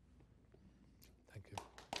 Thank you.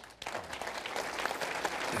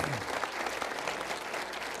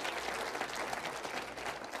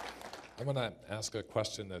 I want to ask a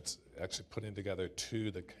question that's actually putting together 2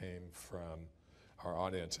 that came from our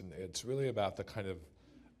audience, and it's really about the kind of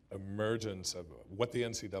emergence of what the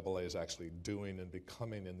NCAA is actually doing and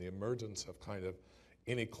becoming, and the emergence of kind of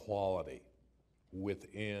inequality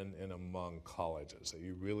within and among colleges. That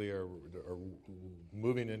you really are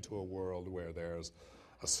moving into a world where there's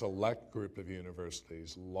a select group of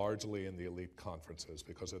universities, largely in the elite conferences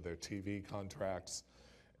because of their TV contracts,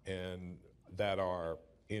 and that are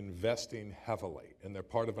investing heavily, and they're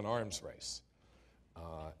part of an arms race.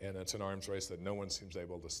 And it's an arms race that no one seems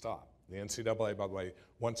able to stop. The NCAA, by the way,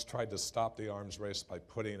 once tried to stop the arms race by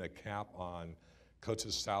putting a cap on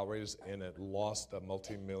coaches' salaries, and it lost a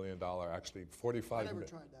multi-million-dollar, actually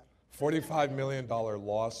 $45 million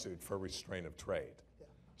lawsuit for restraint of trade. Yeah.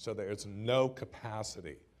 So there's no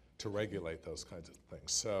capacity to regulate those kinds of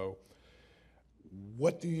things. So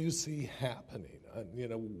what do you see happening?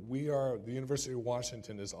 The University of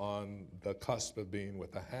Washington is on the cusp of being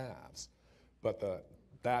with the haves, but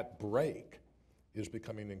that break is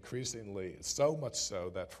becoming increasingly, so much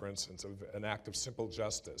so that, for instance, an act of simple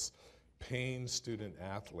justice, paying student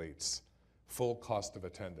athletes full cost of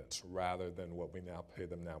attendance rather than what we now pay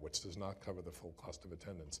them now, which does not cover the full cost of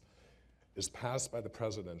attendance, is passed by the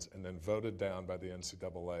president and then voted down by the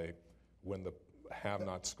NCAA when the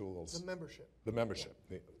have-not schools. The membership. The membership.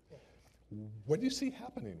 Yeah. What do you see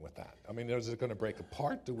happening with that? I mean, is it going to break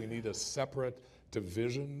apart? Do we need a separate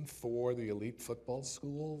division for the elite football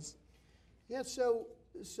schools? Yeah, so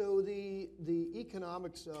the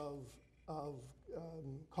economics of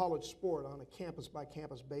college sport on a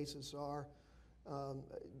campus-by-campus basis are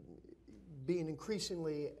being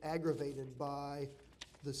increasingly aggravated by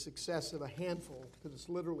the success of a handful, because it's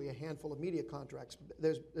literally a handful of media contracts.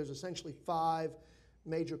 There's essentially 5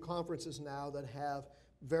 major conferences now that have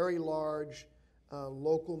very large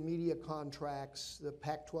local media contracts, the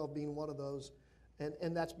Pac-12 being one of those,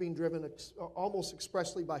 And that's being driven almost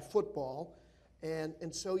expressly by football.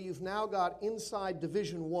 And so you've now got inside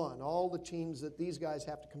Division I, all the teams that these guys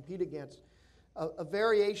have to compete against, a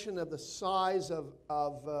variation of the size of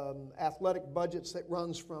athletic budgets that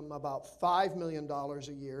runs from about $5 million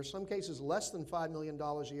a year, some cases less than $5 million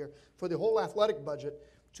a year for the whole athletic budget,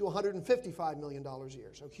 to $155 million a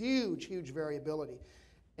year. So huge, huge variability.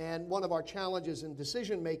 And one of our challenges in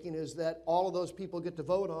decision making is that all of those people get to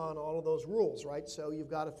vote on all of those rules, right? So you've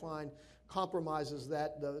got to find compromises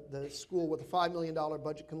that the school with a $5 million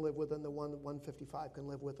budget can live with and the one that 155 can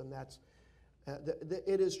live with, and that's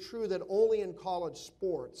it is true that only in college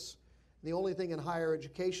sports, the only thing in higher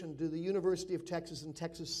education, do the University of Texas and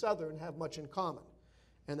Texas Southern have much in common,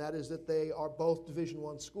 and that is that they are both Division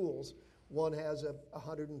I schools. One has a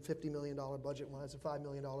 $150 million budget, one has a $5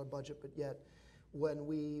 million budget, but yet when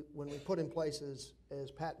we put in place,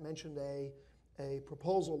 as Pat mentioned, a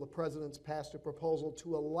proposal, the president's passed a proposal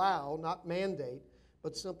to allow, not mandate,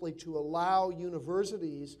 but simply to allow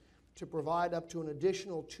universities to provide up to an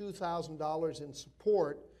additional $2,000 in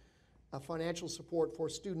support, financial support for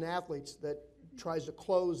student athletes that tries to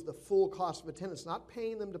close the full cost of attendance, not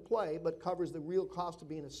paying them to play, but covers the real cost of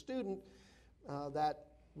being a student. That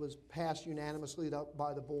was passed unanimously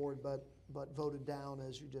by the board, but voted down,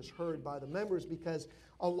 as you just heard, by the members, because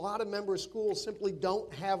a lot of member schools simply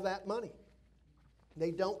don't have that money.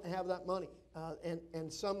 They don't have that money,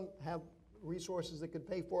 and some have resources that could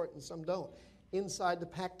pay for it and some don't. Inside the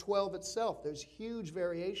Pac-12 itself, there's huge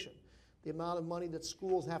variation. The amount of money that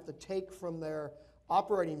schools have to take from their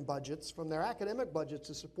operating budgets, from their academic budgets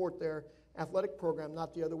to support their athletic program,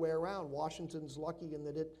 not the other way around. Washington's lucky in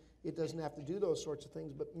that it doesn't have to do those sorts of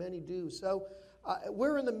things, but many do. So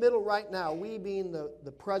we're in the middle right now. We, being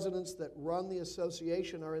the presidents that run the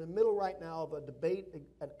association, are in the middle right now of a debate,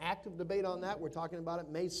 an active debate on that. We're talking about it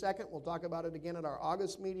May 2nd. We'll talk about it again at our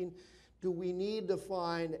August meeting. Do we need to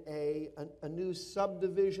find a new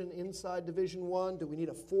subdivision inside Division I? Do we need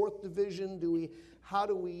a fourth division? How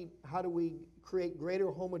do we create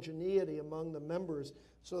greater homogeneity among the members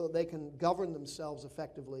so that they can govern themselves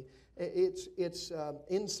effectively? It's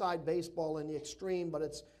inside baseball in the extreme, but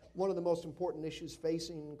it's one of the most important issues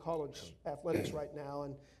facing college athletics right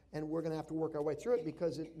now, and we're going to have to work our way through it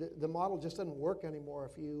because the model just doesn't work anymore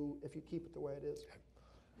if you keep it the way it is.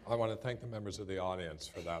 I want to thank the members of the audience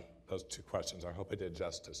for those two questions. I hope I did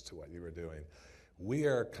justice to what you were doing. We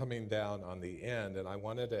are coming down on the end, and I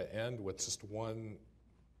wanted to end with just one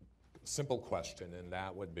simple question, and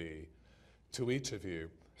that would be, to each of you,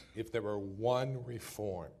 if there were one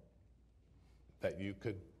reform that you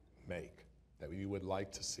could make, that you would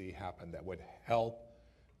like to see happen, that would help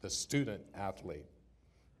the student athlete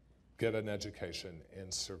get an education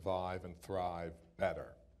and survive and thrive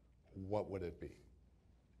better, what would it be?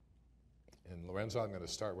 And Lorenzo, I'm going to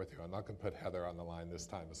start with you. I'm not going to put Heather on the line this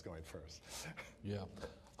time as going first. Yeah,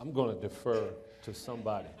 I'm going to defer to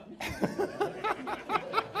somebody.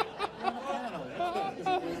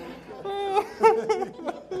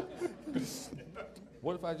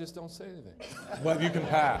 What if I just don't say anything? Well, you can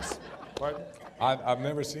pass. Pardon? I've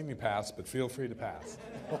never seen you pass, but feel free to pass.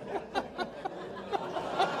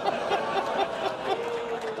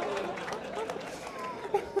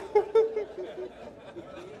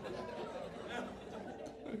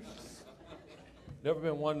 Never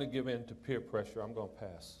been one to give in to peer pressure. I'm going to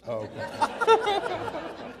pass. Oh, okay.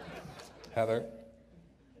 Heather?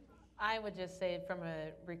 I would just say from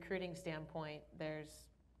a recruiting standpoint, there's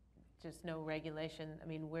just no regulation. I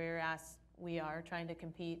mean, we are trying to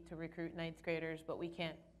compete to recruit ninth graders, but we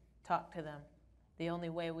can't talk to them. The only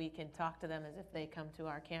way we can talk to them is if they come to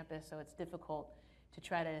our campus, so it's difficult to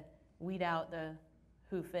try to weed out the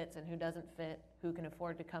who fits and who doesn't fit, who can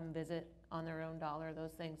afford to come visit on their own dollar,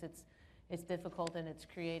 those things. It's difficult, and it's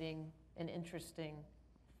creating an interesting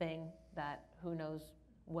thing that who knows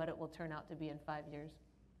what it will turn out to be in 5 years.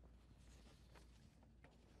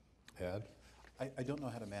 Ed? I don't know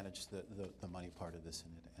how to manage the money part of this,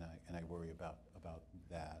 and I worry about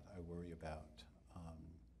that. I worry about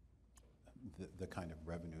the kind of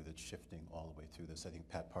revenue that's shifting all the way through this. I think,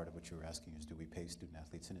 Pat, part of what you were asking is, do we pay student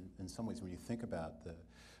athletes? And in some ways, when you think about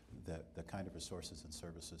the kind of resources and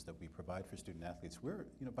services that we provide for student athletes,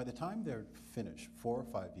 by the time they're finished, 4 or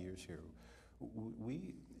 5 years here,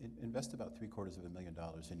 we invest about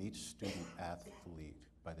 $750,000 in each student athlete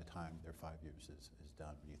by the time their 5 years is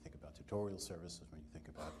done. When you think about tutorial services, when you think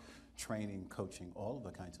about training, coaching, all of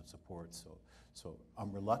the kinds of support. So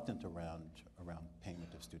I'm reluctant around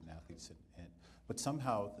payment of student athletes, but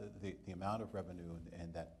somehow the amount of revenue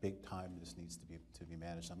and that big time this needs to be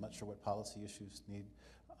managed. I'm not sure what policy issues need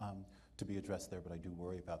to be addressed there, but I do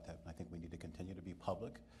worry about that. And I think we need to continue to be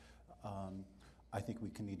public. I think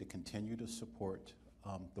we need to continue to support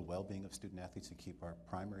the well-being of student athletes and keep our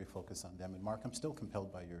primary focus on them. And Mark, I'm still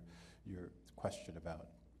compelled by your question about,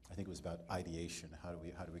 I think it was about ideation. How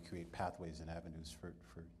do we create pathways and avenues for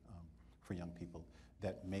young people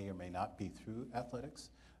that may or may not be through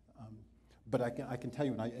athletics? But I can tell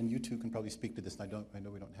you, and you two can probably speak to this, and I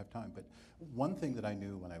know we don't have time, but one thing that I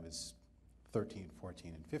knew when I was 13,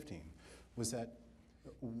 14, and 15 was that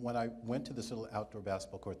when I went to this little outdoor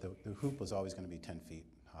basketball court, the hoop was always going to be 10 feet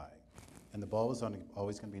high, and the ball was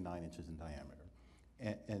always going to be 9 inches in diameter,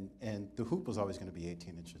 and the hoop was always going to be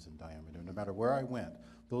 18 inches in diameter. No matter where I went,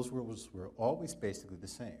 those rules were always basically the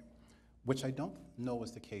same, which I don't know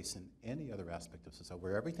was the case in any other aspect of society.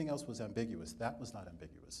 Where everything else was ambiguous, that was not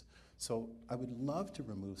ambiguous. So I would love to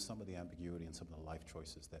remove some of the ambiguity and some of the life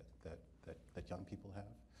choices that young people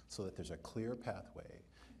have, so that there's a clear pathway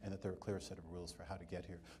and that there are a clear set of rules for how to get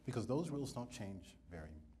here, because those rules don't change very,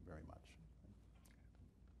 very much.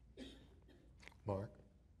 Mark?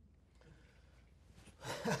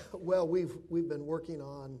 Well, we've been working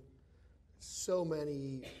on so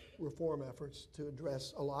many reform efforts to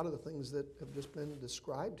address a lot of the things that have just been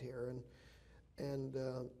described here, and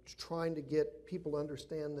trying to get people to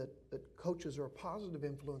understand that coaches are a positive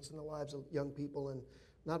influence in the lives of young people and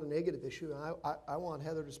not a negative issue. And I want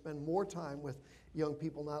Heather to spend more time with young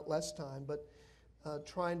people, not less time, but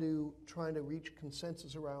trying to reach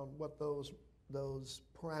consensus around what those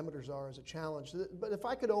parameters are as a challenge. But if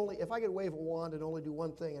I could wave a wand and only do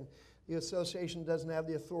one thing, and the association doesn't have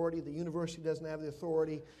the authority, the university doesn't have the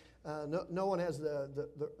authority, no one has the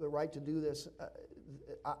right to do this.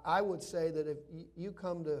 I would say that if you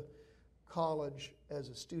come to college as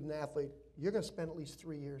a student athlete, you're going to spend at least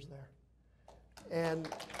 3 years there. And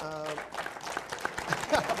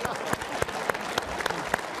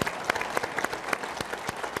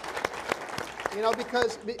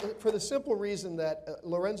because for the simple reason that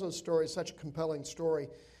Lorenzo's story is such a compelling story,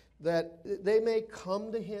 that they may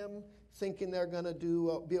come to him thinking they're going to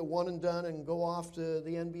be a one and done and go off to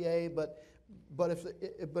the NBA, but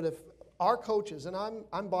if our coaches, and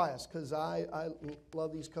I'm biased because I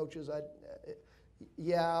love these coaches.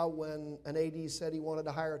 When an AD said he wanted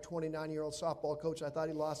to hire a 29-year-old softball coach, I thought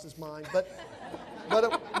he lost his mind. But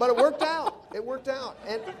it worked out. It worked out.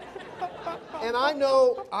 And I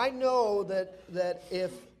know that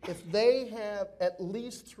if they have at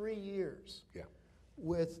least 3 years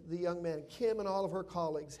with the young man, Kim and all of her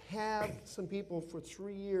colleagues have some people for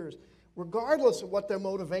 3 years, regardless of what their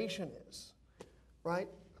motivation is, right?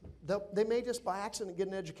 They may just by accident get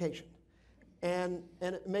an education. And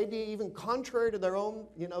it may be even contrary to their own,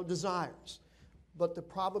 desires. But the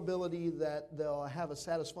probability that they'll have a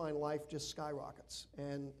satisfying life just skyrockets.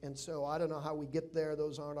 And so I don't know how we get there.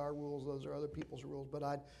 Those aren't our rules. Those are other people's rules. But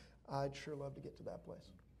I'd sure love to get to that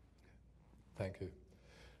place. Thank you.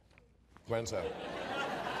 Lorenzo?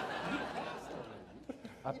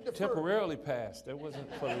 I temporarily passed. That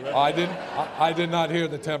wasn't for the record. I did not hear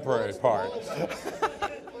the temporary part.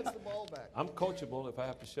 What's the ball back? I'm coachable. If I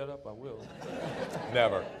have to shut up, I will.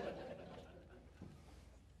 Never.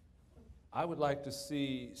 I would like to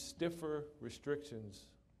see stiffer restrictions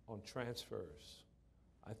on transfers.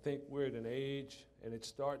 I think we're at an age, and it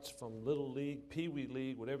starts from Little League, Pee Wee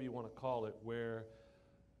League, whatever you want to call it, where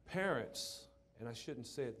parents, and I shouldn't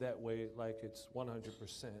say it that way like it's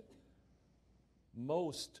 100%,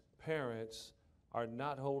 most parents are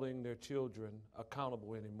not holding their children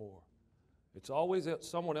accountable anymore. It's always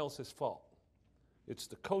someone else's fault. It's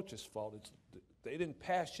the coach's fault. They didn't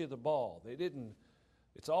pass you the ball.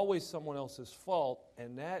 It's always someone else's fault,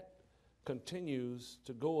 and that continues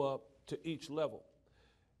to go up to each level.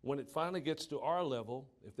 When it finally gets to our level,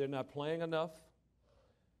 if they're not playing enough,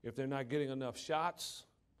 if they're not getting enough shots,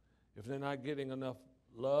 if they're not getting enough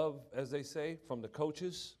love, as they say, from the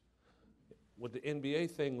coaches, with the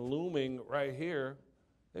NBA thing looming right here,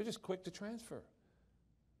 they're just quick to transfer.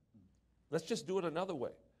 Let's just do it another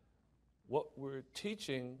way. What we're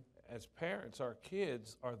teaching as parents, our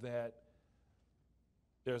kids, are that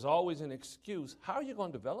there's always an excuse. How are you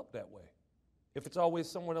going to develop that way if it's always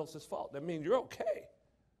someone else's fault? That means you're okay.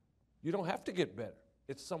 You don't have to get better.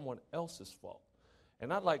 It's someone else's fault.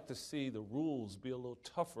 And I'd like to see the rules be a little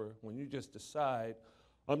tougher when you just decide,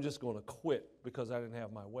 I'm just going to quit because I didn't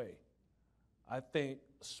have my way. I think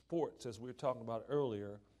sports, as we were talking about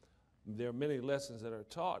earlier, there are many lessons that are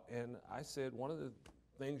taught. And I said one of the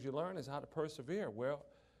things you learn is how to persevere. Well,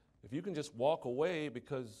 if you can just walk away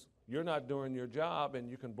because you're not doing your job and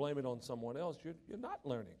you can blame it on someone else, you're not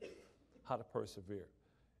learning how to persevere.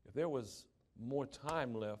 If there was more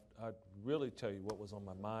time left, I'd really tell you what was on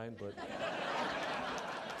my mind, but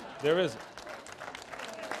there isn't.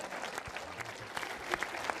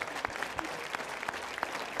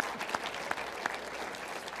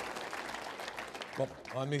 Well,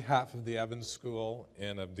 on behalf of the Evans School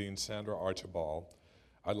and of Dean Sandra Archibald,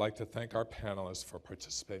 I'd like to thank our panelists for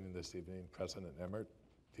participating this evening, President Emmert,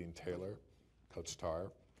 Dean Taylor, Coach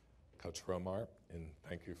Tarr, Coach Romar, and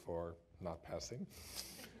thank you for not passing.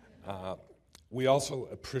 We also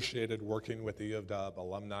appreciated working with the U of W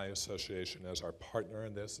Alumni Association as our partner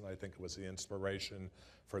in this, and I think it was the inspiration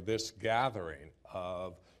for this gathering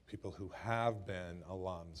of people who have been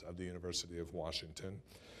alums of the University of Washington.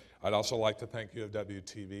 I'd also like to thank U of W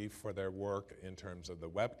TV for their work in terms of the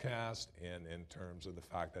webcast and in terms of the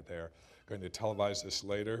fact that they're going to televise this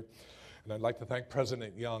later. And I'd like to thank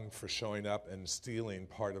President Young for showing up and stealing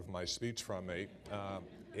part of my speech from me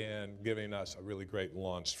and giving us a really great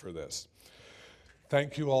launch for this.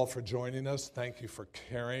 Thank you all for joining us. Thank you for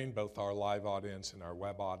carrying both our live audience and our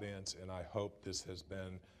web audience, and I hope this has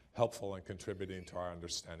been helpful in contributing to our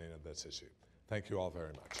understanding of this issue. Thank you all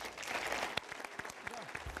very much.